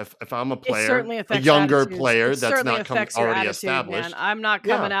I don't know, if I'm a player, a younger player that's not already established. Man. I'm not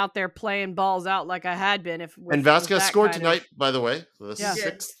coming out there playing balls out like I had been. And Vasquez scored tonight, by the way. The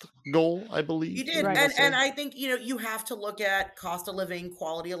 6th goal, I believe. He did. Right, and I think, you have to look at cost of living,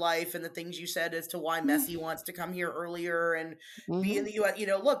 quality of life, and the things you said as to why Messi wants to come here earlier and be in the U.S.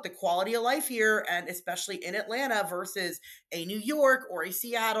 Look, the quality of life here, and especially in Atlanta versus a New York or a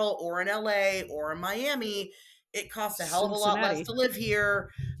Seattle or an L.A. or a Miami, it costs a hell of a lot less to live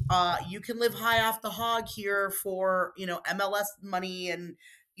here. You can live high off the hog here for, MLS money and,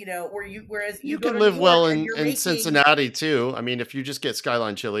 whereas you can live well in Cincinnati too. I mean, if you just get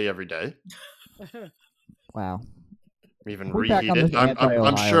Skyline chili every day. Wow. Even reheated.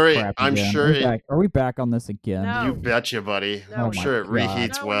 I'm sure. Are we back on this again? No. You betcha, buddy. No, I'm sure it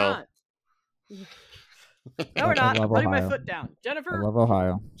reheats well. No, we're not. I'm putting my foot down. Jennifer, I love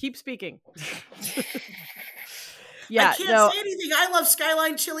Ohio. Keep speaking. I can't say anything. I love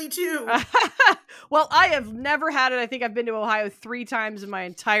Skyline chili too. Well, I have never had it. I think I've been to Ohio 3 times in my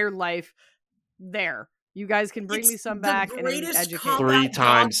entire life. There. You guys can bring me some back and educate. 3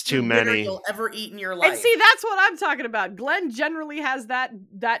 times too many. You'll ever eat in your life. And see, that's what I'm talking about. Glenn generally has that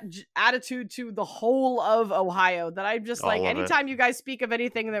attitude to the whole of Ohio that I'm just like, anytime you guys speak of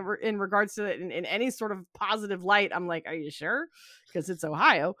anything that in regards to it in any sort of positive light, I'm like, are you sure? Because it's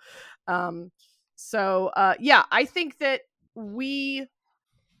Ohio. I think that we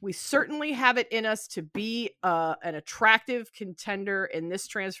certainly have it in us to be an attractive contender in this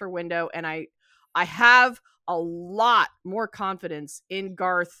transfer window, and I have a lot more confidence in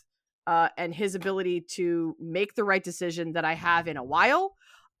Garth and his ability to make the right decision that I have in a while.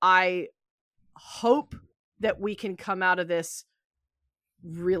 I hope that we can come out of this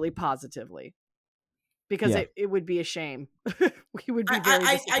really positively, because it would be a shame. We would be very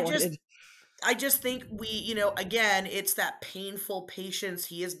disappointed. I just think we, again, it's that painful patience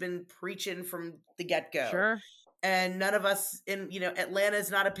he has been preaching from the get-go. Sure. And none of us Atlanta is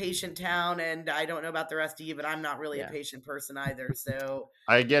not a patient town, and I don't know about the rest of you, but I'm not really a patient person either. So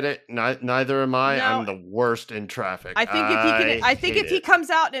I get it. Neither am I. No, I'm the worst in traffic. I think if he comes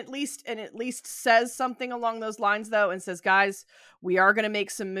out and at least says something along those lines, though, and says, "Guys, we are going to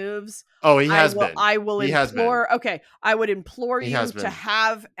make some moves." Oh, he has been. I will implore. Okay, I would implore you to been.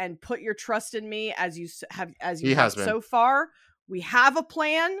 have and put your trust in me as you have been. so far. We have a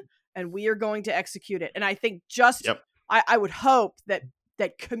plan, and we are going to execute it. And I think I would hope that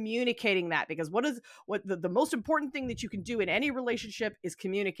communicating that, because what the most important thing that you can do in any relationship is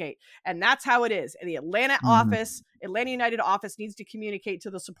communicate. And that's how it is. And the Atlanta United office needs to communicate to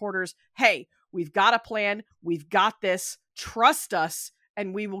the supporters, hey, we've got a plan. We've got this. Trust us,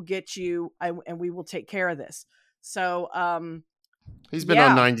 and we will get you, and we will take care of this. So, he's been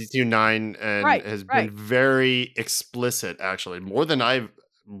on 92.9 and has been very explicit, actually, more than I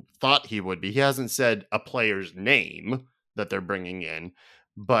thought he would be. He hasn't said a player's name that they're bringing in,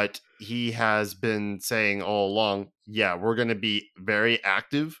 but he has been saying all along, we're going to be very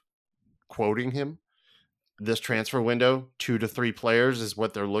active, quoting him. This transfer window, 2 to 3 players is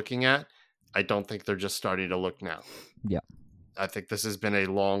what they're looking at. I don't think they're just starting to look now. Yeah. I think this has been a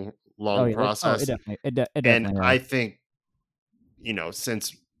long process. It definitely I think,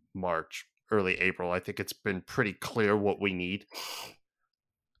 since March, early April, I think it's been pretty clear what we need.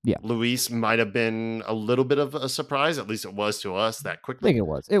 Yeah. Luis might have been a little bit of a surprise, at least it was to us that quickly. I think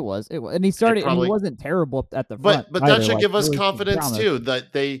it was. And he started, and he wasn't terrible at the front. But that should give us confidence too,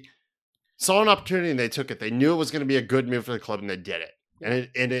 that they saw an opportunity and they took it. They knew it was going to be a good move for the club, and they did it.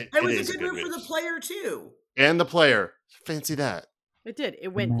 And it was a good move for the player too. And the player, fancy that. It did. It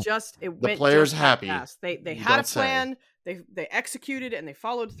went the player's happy. Fast. They had a plan. They executed and they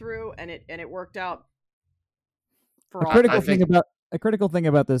followed through, and it worked out. For A critical thing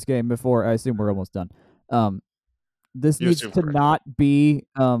about this game, before I assume we're almost done, this needs to not be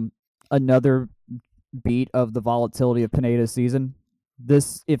another beat of the volatility of Pineda's season.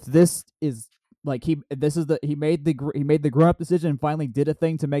 If this is like he made the grown up decision and finally did a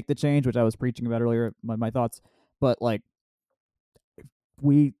thing to make the change, which I was preaching about earlier, my thoughts. But like,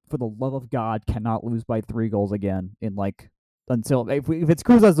 we, for the love of God, cannot lose by 3 goals again until if it's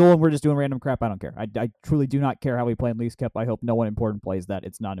Cruz Azul and we're just doing random crap. I don't care. I truly do not care how we play in Leagues Cup. I hope no one important plays that.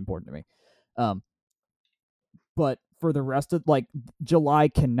 It's not important to me. But for the rest of July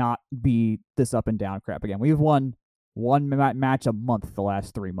cannot be this up and down crap again. We've won one match a month the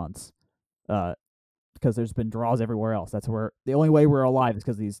last 3 months, because there's been draws everywhere else. That's where the only way we're alive is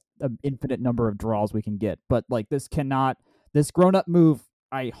because these infinite number of draws we can get. But this grown up move,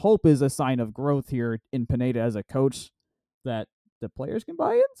 I hope, is a sign of growth here in Pineda as a coach that the players can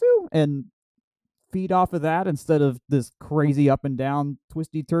buy into and feed off of that instead of this crazy up and down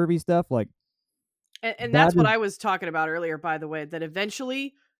twisty turvy stuff. And that's what I was talking about earlier, by the way, that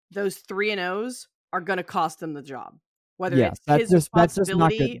eventually those 3-0s are going to cost them the job, whether it's his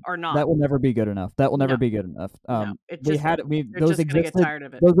responsibility or not. That will never be good enough. Be good enough. Those existed. Get tired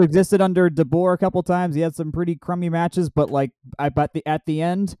of it. Those existed under De Boer a couple times. He had some pretty crummy matches, but at the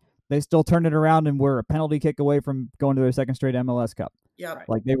end, they still turned it around and were a penalty kick away from going to their second straight MLS Cup. Yeah,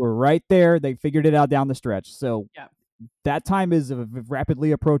 they were right there. They figured it out down the stretch. So that time is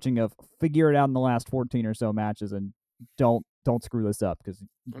rapidly approaching. Of figure it out in the last 14 or so matches, and don't screw this up, because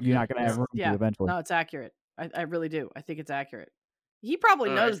you're not going to have room to eventually. No, it's accurate. I really do. I think it's accurate. He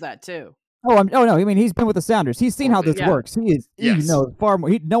probably knows that too. Oh no! I mean, he's been with the Sounders. He's seen how this works. He knows far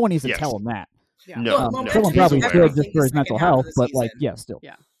more. No one needs to tell him that. Yeah. No, someone probably should, just for his mental health. But still.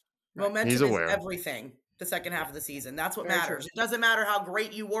 Yeah. Momentum is everything the second half of the season. That's what matters. It doesn't matter how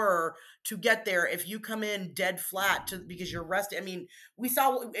great you were to get there. If you come in dead flat because you're rested. I mean, we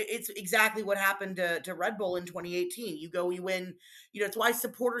saw it's exactly what happened to Red Bull in 2018. You win. It's why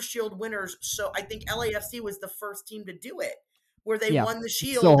Supporters Shield winners. So I think LAFC was the first team to do it, where they won the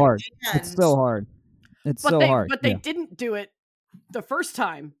Shield. So hard. It's so hard. But they didn't do it the first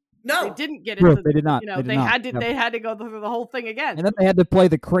time. No, they didn't get into. They did not. They had to go through the whole thing again, and then they had to play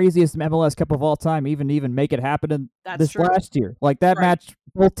the craziest MLS Cup of all time, even make it happen last year. That match,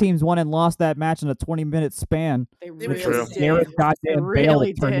 both teams won and lost that match in a 20-minute span. They really did. Gareth goddamn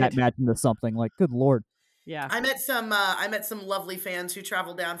Bale turned that match into something. Good lord. Yeah, I met some lovely fans who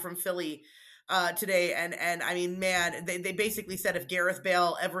traveled down from Philly today, and I mean, man, they basically said if Gareth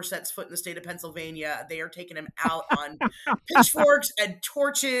Bale ever sets foot in the state of Pennsylvania, they are taking him out on pitchforks and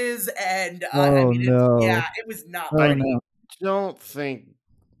torches, and it was not funny. I don't think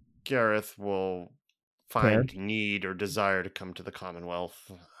Gareth will find need or desire to come to the Commonwealth.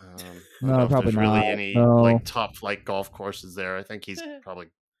 I No, don't know if probably there's really not. any No. like top flight golf courses there. I think he's probably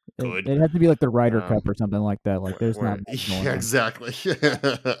good. It has to be like the Ryder Cup or something like that. Like there's not much going on. Exactly.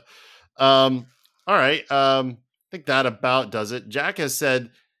 All right. I think that about does it. Jack has said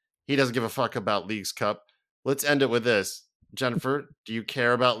he doesn't give a fuck about Leagues Cup. Let's end it with this. Jennifer, do you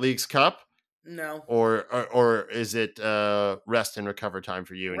care about Leagues Cup? No. Or is it rest and recover time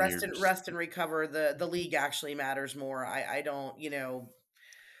for you? Rest and recover. The league actually matters more. I don't,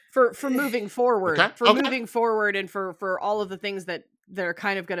 for moving forward, Okay. Moving forward, and for all of the things that are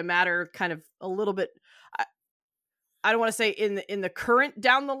kind of going to matter, kind of a little bit. I don't want to say in the current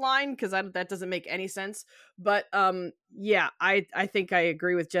down the line, because that doesn't make any sense. But yeah, I think I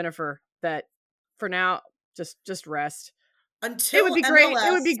agree with Jennifer that for now, just rest. Until it would be MLS, great.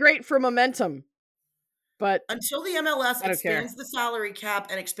 It would be great for momentum. But until the MLS expands the salary cap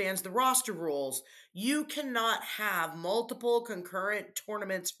and expands the roster rules, you cannot have multiple concurrent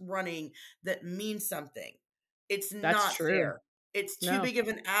tournaments running that mean something. It's not fair. It's too big of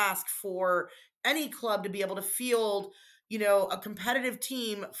an ask for any club to be able to field, a competitive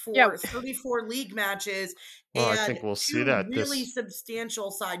team for 34 league matches and I think we'll see that really substantial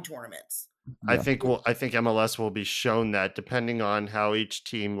side tournaments. I think MLS will be shown that depending on how each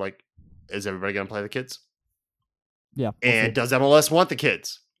team, like, is everybody going to play the kids? Yeah. And does MLS want the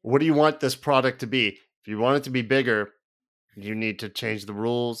kids? What do you want this product to be? If you want it to be bigger, you need to change the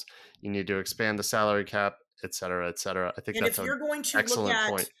rules. You need to expand the salary cap, et cetera, et cetera. I think that's an excellent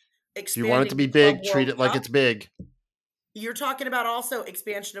point. If you want it to be big, treat it like it's big. You're talking about also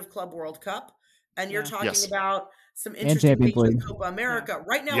expansion of Club World Cup, and you're talking about some interesting things with Copa America. Yeah.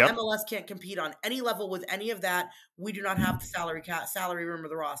 Right now, MLS can't compete on any level with any of that. We do not have the salary room or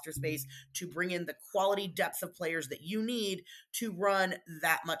the roster space to bring in the quality depth of players that you need to run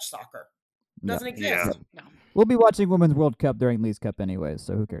that much soccer. Doesn't exist. No. We'll be watching Women's World Cup during Leagues Cup anyways,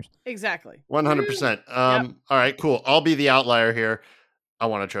 so who cares? Exactly. 100%. All right, cool. I'll be the outlier here. I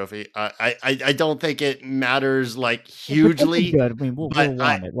want a trophy. I don't think it matters like hugely, good. I mean, we'll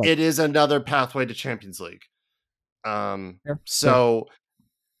want it. It is another pathway to Champions League. So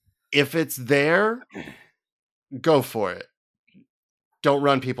if it's there, go for it. Don't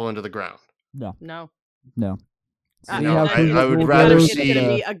run people into the ground. No. I would rather see it's going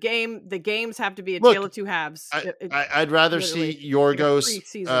to be a game. The games have to be a tale of two halves. I'd rather see Georgios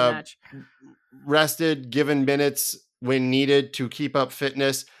rested, given minutes when needed to keep up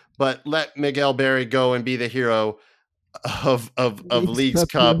fitness, but let Miguel Berry go and be the hero of Leagues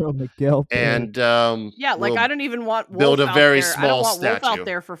Cup. And I don't even want Wolff build a very small I don't want statue Wolff out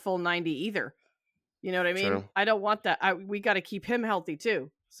there for full 90 either. You know what I mean? True. I don't want that. We got to keep him healthy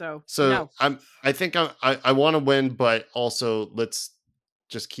too. So no. I think I want to win, but also let's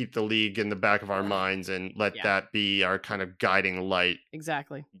just keep the league in the back of our minds and let that be our kind of guiding light.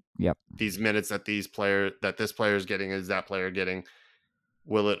 Exactly. Yep. These minutes that this player is getting, is that player getting?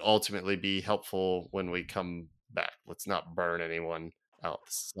 Will it ultimately be helpful when we come back? Let's not burn anyone out.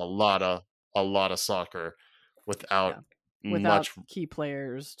 This is a lot of soccer without much key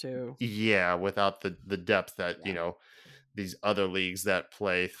players too. Yeah, without the depth that these other leagues that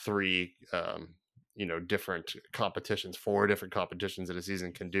play three different competitions, 4 different competitions in a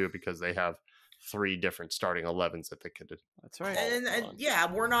season can do, because they have 3 different starting 11s that they could do. That's right.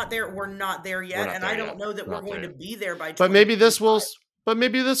 And we're not there. We're not there yet. And I don't know that we're going to be there by 2025. But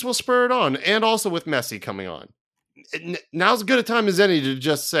maybe this will spur it on. And also with Messi coming on. Now's as good a time as any to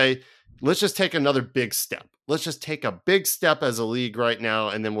just say, let's just take another big step. Let's just take a big step as a league right now,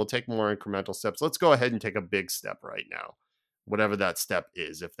 and then we'll take more incremental steps. Let's go ahead and take a big step right now, whatever that step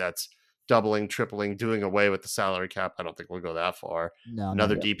is. If that's doubling, tripling, doing away with the salary cap, I don't think we'll go that far.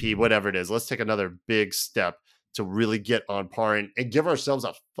 Another DP, whatever it is. Let's take another big step to really get on par and give ourselves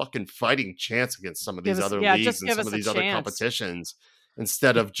a fucking fighting chance against some of these other leagues and some of these other competitions.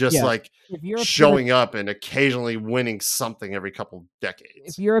 Instead of just showing up and occasionally winning something every couple decades.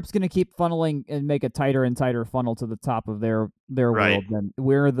 If Europe's going to keep funneling and make a tighter and tighter funnel to the top of their world, then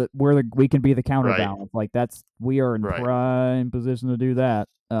we can be the counterbalance. Like we are in prime position to do that.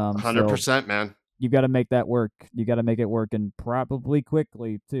 100%, man. You got to make that work. You got to make it work, and probably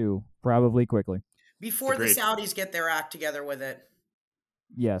quickly too. Before the Saudis get their act together with it.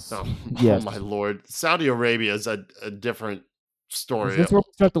 Yes. Oh yes. My Lord, Saudi Arabia is a different story. Is this where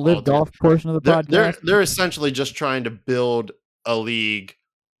we start the live golf portion of the podcast? They're essentially just trying to build a league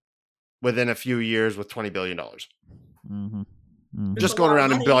within a few years with $20 billion. Mm-hmm. Mm-hmm. Just going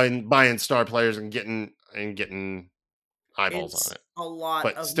around and buying star players and getting eyeballs on it. A lot,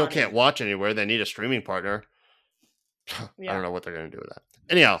 but of still money. Can't watch anywhere. They need a streaming partner. I don't know what they're going to do with that.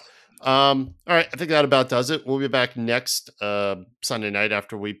 Anyhow, all right. I think that about does it. We'll be back next Sunday night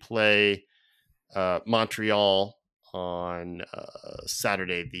after we play Montreal on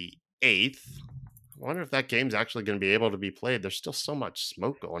Saturday the 8th. I wonder if that game's actually going to be able to be played. There's still so much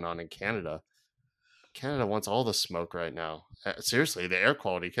smoke going on in Canada. Canada wants all the smoke right now. Seriously, the air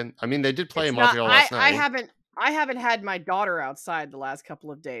quality they did play in Montreal last night. I haven't had my daughter outside the last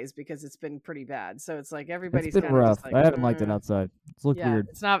couple of days because it's been pretty bad. So it's like everybody's been rough. I haven't liked it outside. It's looked weird.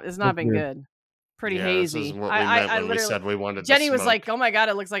 It's not been good. Pretty hazy. This is what we meant when we said we wanted Jenny was like, "Oh my god,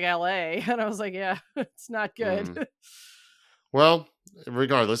 it looks like LA." And I was like, "Yeah, it's not good." Well,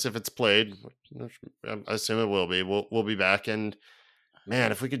 regardless if it's played, I assume it will be. We'll be back, and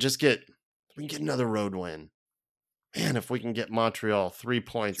man, if we could just get another road win. Man, if we can get Montreal 3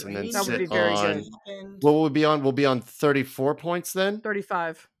 points and then sit on, what will we be on? We'll be on 34 points then.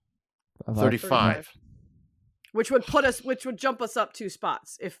 35. 35. Which would jump us up 2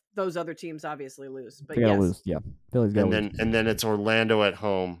 spots if those other teams obviously lose. But they gotta lose, yeah. Philly's gotta lose. And then it's Orlando at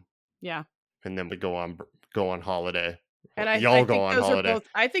home. Yeah. And then we go on holiday. And I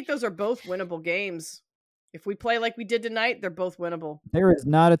think those are both winnable games. If we play like we did tonight, they're both winnable. There is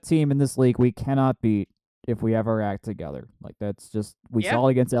not a team in this league we cannot beat if we ever act together. Like, that's just, we saw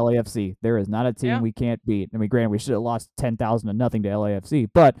it against LAFC. There is not a team we can't beat. I mean, granted, we should have lost 10,000-0 to LAFC,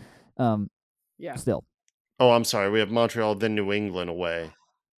 but still. Oh, I'm sorry. We have Montreal, then New England away,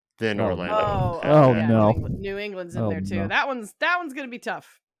 then Orlando. No. New England's in there too. No. That one's going to be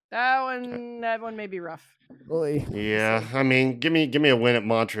tough. That one may be rough. Yeah, I mean, give me a win at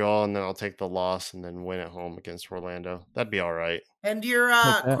Montreal, and then I'll take the loss, and then win at home against Orlando. That'd be all right. And your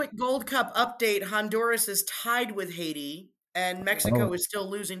quick Gold Cup update: Honduras is tied with Haiti, and Mexico is still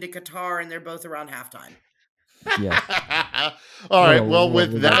losing to Qatar, and they're both around halftime. Yeah. All right. Well,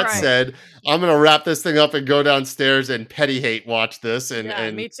 with that said, I'm gonna wrap this thing up and go downstairs and petty hate watch this.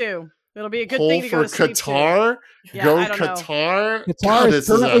 And me too. It'll be a good thing to go to Qatar. Yeah, go Qatar. Qatar this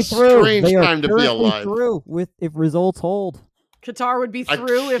is a strange time to be alive. Through if results hold. Qatar would be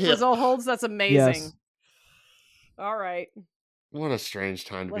through if result holds. That's amazing. Yes. All right. What a strange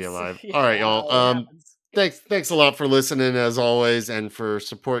time to be alive. All right, y'all. Thanks a lot for listening as always, and for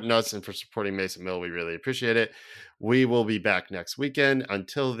supporting us and for supporting Mason Mill. We really appreciate it. We will be back next weekend.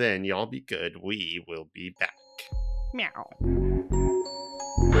 Until then, y'all be good. We will be back. Meow.